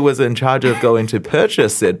person who was in charge of going to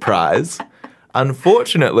purchase said prize,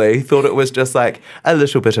 unfortunately, thought it was just like a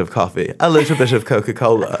little bit of coffee, a little bit of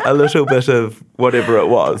Coca-Cola, a little bit of whatever it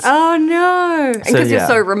was. Oh, no. And because yeah. you're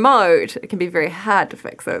so remote, it can be very hard to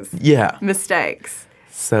fix those Yeah. mistakes.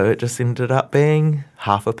 So it just ended up being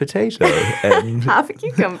half a potato and Half a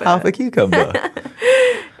cucumber. half a cucumber.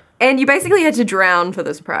 And you basically had to drown for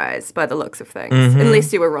this prize by the looks of things, Mm-hmm.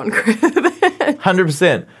 unless you were Ron Cribb.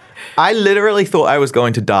 100%. I literally thought I was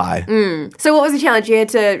going to die. So what was the challenge? You had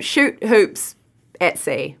to shoot hoops at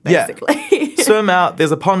sea, basically. Yeah. Swim out,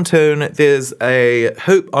 there's a pontoon, there's a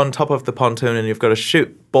hoop on top of the pontoon, and you've got to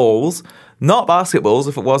shoot balls. Not basketballs.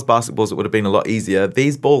 If it was basketballs, it would have been a lot easier.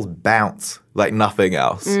 These balls bounce like nothing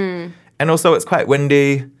else. And also, it's quite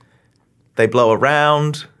windy. They blow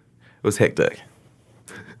around. It was hectic.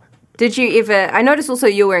 Did you ever... I noticed also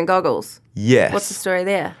you were wearing goggles. Yes. What's the story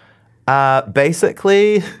there?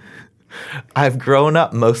 Basically, I've grown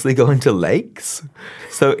up mostly going to lakes.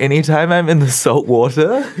 So anytime I'm in the salt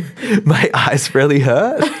water, my eyes really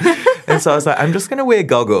hurt. And so I was like, I'm just going to wear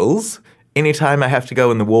goggles anytime I have to go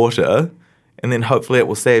in the water. And then hopefully it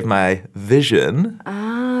will save my vision.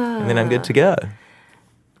 And then I'm good to go.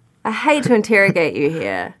 I hate to interrogate you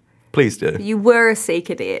here. Please do. You were a sea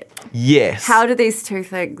cadet. Yes. How do these two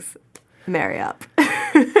things marry up?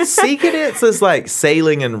 Sea cadets is like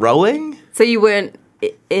sailing and rowing. So you weren't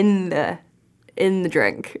in the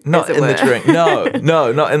drink, Not as it in the were. drink.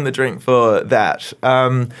 No, not in the drink for that.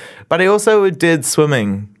 But I also did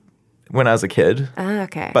swimming when I was a kid. Ah,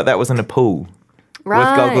 okay. But that was in a pool Right.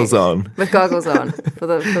 with goggles on. With goggles on for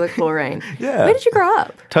the chlorine. Yeah. Where did you grow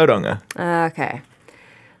up? Tauranga. Ah, okay.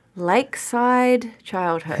 Lakeside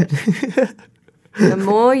childhood. The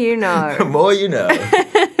more you know. The more you know,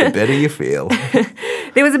 the better you feel.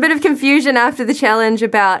 There was a bit of confusion after the challenge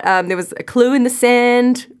about there was a clue in the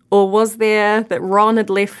sand, or was there, that Ron had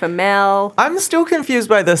left for Mel. I'm still confused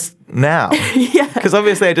by this now. Yeah. Because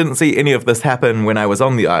obviously I didn't see any of this happen when I was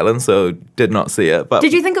on the island, so did not see it. But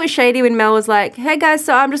Did you think it was shady when Mel was like, hey guys,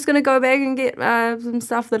 so I'm just going to go back and get some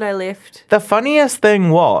stuff that I left? the funniest thing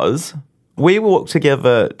was, we walked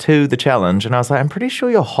together to the challenge, and I was like, I'm pretty sure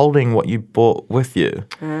you're holding what you brought with you.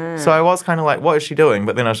 So I was kind of like, what is she doing?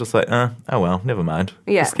 But then I was just like, oh well, never mind.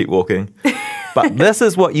 Yeah. Just keep walking. But this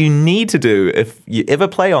is what you need to do if you ever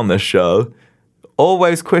play on this show.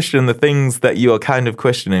 Always question the things that you are kind of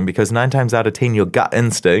questioning, because 9 times out of 10, your gut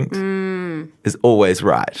instinct is always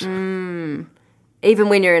right. Even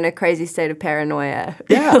when you're in a crazy state of paranoia.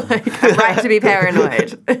 Yeah. Like, I'm right to be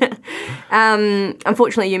paranoid.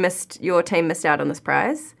 Unfortunately, your team missed out on this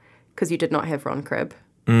prize because you did not have Ron Cribb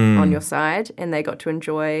on your side, and they got to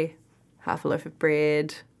enjoy half a loaf of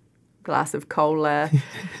bread, glass of cola.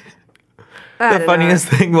 The funniest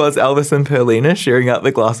thing was Elvis and Perlina sharing out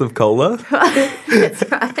the glass of cola. That's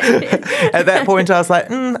right. At that point, I was like,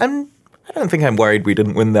 I don't think I'm worried we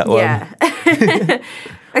didn't win that one. Yeah.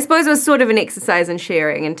 I suppose it was sort of an exercise in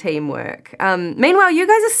sharing and teamwork. Meanwhile, you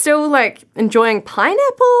guys are still like enjoying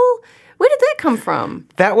pineapple. Where did that come from?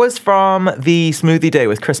 That was from the smoothie day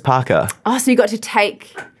with Chris Parker. Oh, so you got to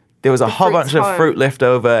take... There was a whole fruits bunch of home. fruit left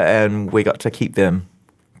over, and we got to keep them.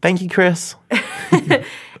 Thank you, Chris.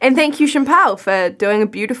 And thank you, Champal, for doing a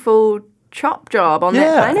beautiful chop job on that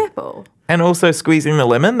Yeah. pineapple. And also squeezing the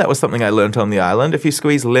lemon. That was something I learned on the island. If you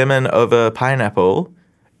squeeze lemon over pineapple,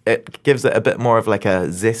 it gives it a bit more of like a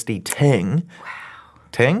zesty ting. Wow.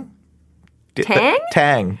 Ting? Tang?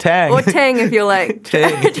 Tang. Or tang if you're like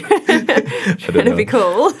trying to be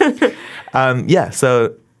cool. Yeah,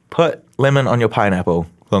 so put lemon on your pineapple,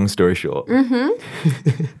 long story short. This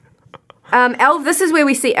is where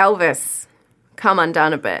we see Elvis come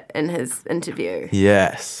undone a bit in his interview.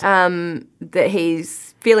 Yes. That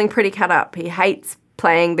he's feeling pretty cut up. He hates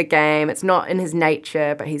playing the game. It's not in his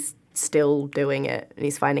nature, but he's still doing it, and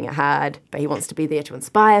he's finding it hard, but he wants to be there to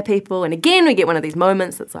inspire people. And again, we get one of these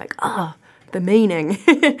moments that's like, the meaning.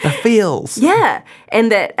 The feels. Yeah.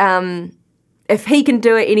 And that if he can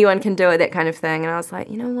do it, anyone can do it, that kind of thing. And I was like,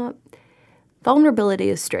 you know what? Vulnerability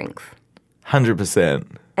is strength.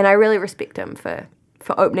 100%. And I really respect him for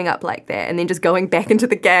opening up like that and then just going back into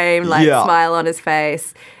the game, like smile on his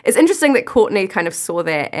face. It's interesting that Courtney kind of saw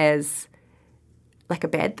that as like a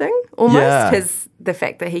bad thing almost, the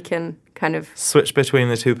fact that he can kind of switch between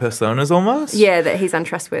the two personas almost. Yeah, that he's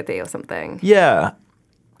untrustworthy or something. Yeah.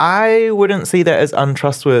 I wouldn't see that as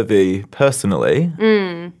untrustworthy personally.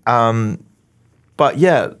 But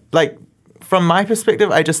yeah, like from my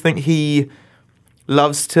perspective, I just think he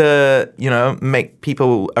loves to, make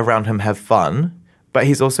people around him have fun. But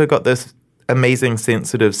he's also got this amazing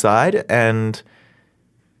sensitive side, and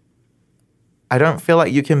I don't feel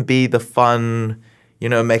like you can be the fun,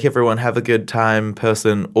 make everyone have a good time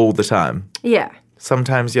person all the time. Yeah.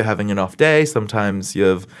 Sometimes you're having an off day. Sometimes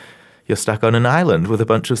you're stuck on an island with a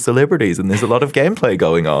bunch of celebrities and there's a lot of gameplay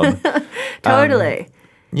going on. Totally.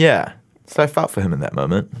 Yeah. So I felt for him in that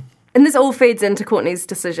moment. And this all feeds into Courtney's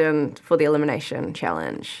decision for the elimination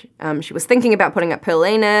challenge. She was thinking about putting up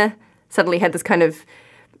Perlina, suddenly had this kind of,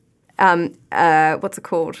 what's it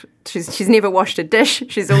called? She's never washed a dish.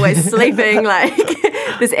 She's always sleeping, like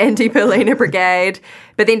this anti-Perlina brigade.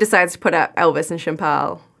 But then decides to put up Elvis and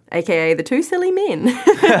Shimpal, a.k.a. the two silly men.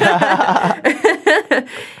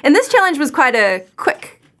 And this challenge was quite a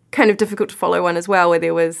quick, kind of difficult to follow one as well, where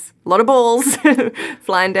there was a lot of balls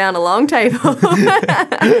flying down a long table.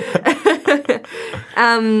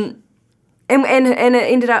 And it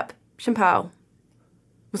ended up Shimpal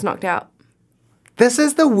was knocked out. This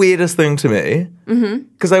is the weirdest thing to me.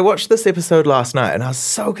 Because I watched this episode last night and I was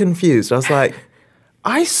so confused. I was like,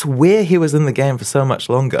 I swear he was in the game for so much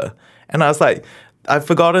longer. And I was like, I've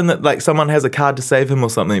forgotten that like someone has a card to save him or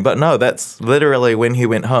something. But no, that's literally when he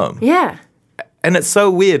went home. Yeah. And it's so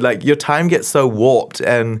weird. Like your time gets so warped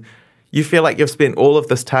and you feel like you've spent all of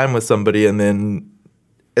this time with somebody and then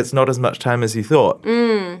it's not as much time as you thought.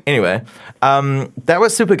 Anyway, that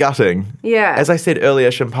was super gutting. Yeah. As I said earlier,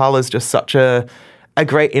 Shimpal is just such a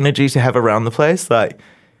great energy to have around the place. Like,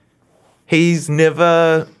 he's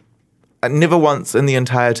never once in the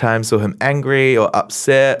entire time saw him angry or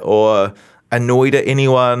upset or annoyed at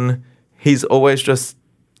anyone. He's always just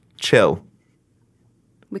chill.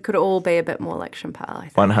 We could all be a bit more like Shimpal, I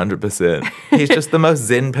think. 100%. He's just the most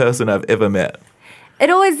zen person I've ever met.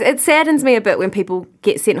 It saddens me a bit when people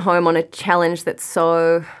get sent home on a challenge that's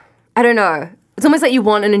so, I don't know. It's almost like you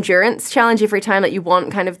want an endurance challenge every time. Like you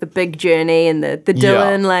want kind of the big journey and the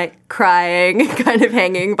Dylan like crying, kind of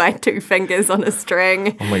hanging by two fingers on a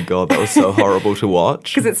string. Oh my God, that was so horrible to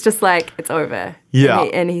watch. Because it's just like, it's over. Yeah.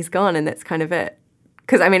 And he's gone and that's kind of it.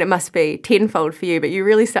 Because, I mean, it must be tenfold for you, but you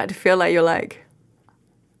really start to feel like you're like,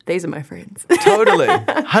 these are my friends. Totally.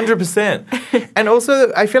 100%. And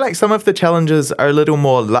also, I feel like some of the challenges are a little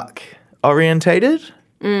more luck orientated.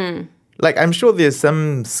 Like, I'm sure there's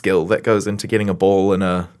some skill that goes into getting a ball in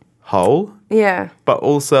a hole. Yeah. But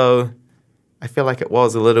also, I feel like it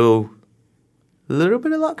was a little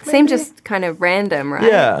bit of luck, maybe? Seemed just kind of random, right?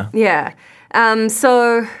 Yeah. Yeah.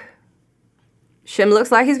 So, Shim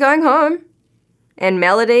looks like he's going home. And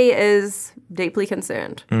Melody is deeply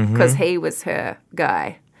concerned because he was her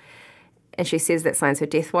guy. And she says that signs her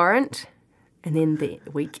death warrant. And then the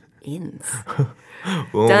week ends.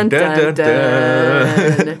 Dun, dun,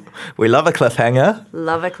 dun. We love a cliffhanger.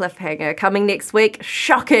 Love a cliffhanger. Coming next week,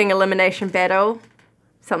 shocking elimination battle.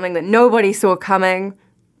 Something that nobody saw coming.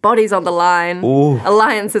 Bodies on the line. Ooh.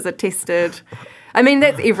 Alliances are tested. I mean,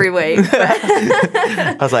 that's every week.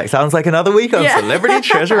 I was like, sounds like another week on Celebrity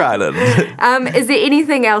Treasure Island. Is there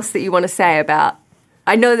anything else that you want to say about...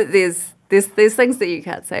 I know that there's things that you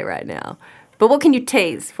can't say right now. But what can you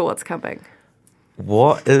tease for what's coming?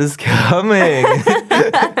 What is coming?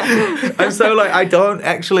 I'm so like, I don't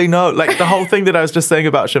actually know. Like the whole thing that I was just saying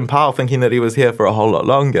about Shimpal, thinking that he was here for a whole lot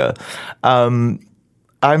longer.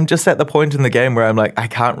 I'm just at the point in the game where I'm like, I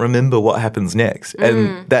can't remember what happens next.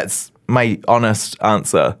 And that's my honest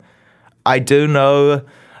answer. I do know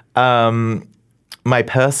my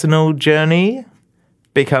personal journey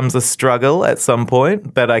becomes a struggle at some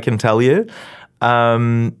point, that I can tell you.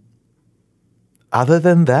 Other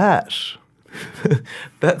than that,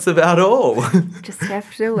 that's about all. Just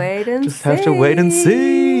have to wait and see. Just have to wait and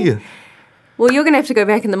see. Well, you're going to have to go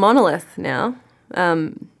back in the monolith now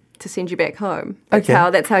to send you back home.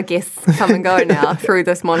 That's how guests come and go now through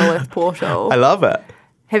this monolith portal. I love it.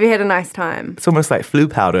 Have you had a nice time? It's almost like flu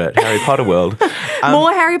powder at Harry Potter World.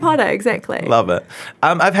 More Harry Potter, exactly. Love it.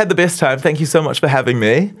 I've had the best time. Thank you so much for having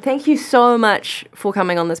me. Thank you so much for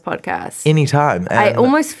coming on this podcast. Anytime. I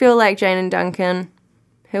almost feel like Jane and Duncan,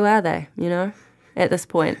 who are they, at this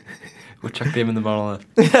point? We'll chuck them in the monolith.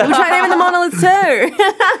 We'll try them in the monolith too.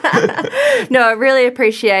 No, I really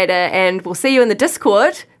appreciate it. And we'll see you in the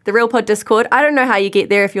Discord, the Real Pod Discord. I don't know how you get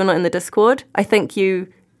there if you're not in the Discord. I think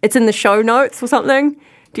it's in the show notes or something.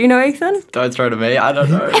 Do you know, Ethan? Don't throw to me. I don't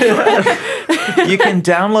know. You can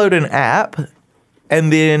download an app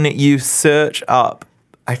and then you search up,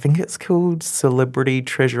 I think it's called Celebrity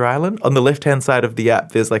Treasure Island. On the left-hand side of the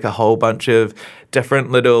app, there's like a whole bunch of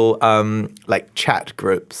different little like chat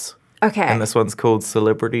groups. Okay. And this one's called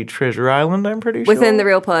Celebrity Treasure Island, I'm pretty sure. Within the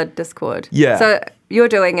Real Pod Discord. Yeah. So you're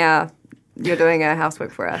doing our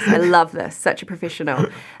housework for us. I love this. Such a professional.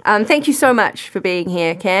 Thank you so much for being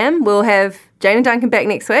here, Cam. We'll have Jane and Duncan back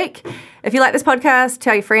next week. If you like this podcast,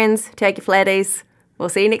 tell your friends, tag your flatties. We'll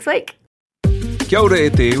see you next week. Kia ora e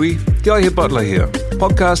te iwi, Te Aihe Butler here,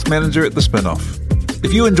 podcast manager at The Spinoff.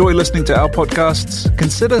 If you enjoy listening to our podcasts,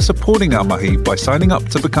 consider supporting our mahi by signing up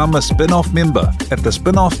to become a Spinoff member at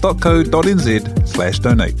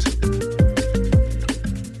thespinoff.co.nz/donate.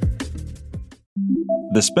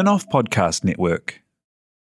 The Spinoff Podcast Network.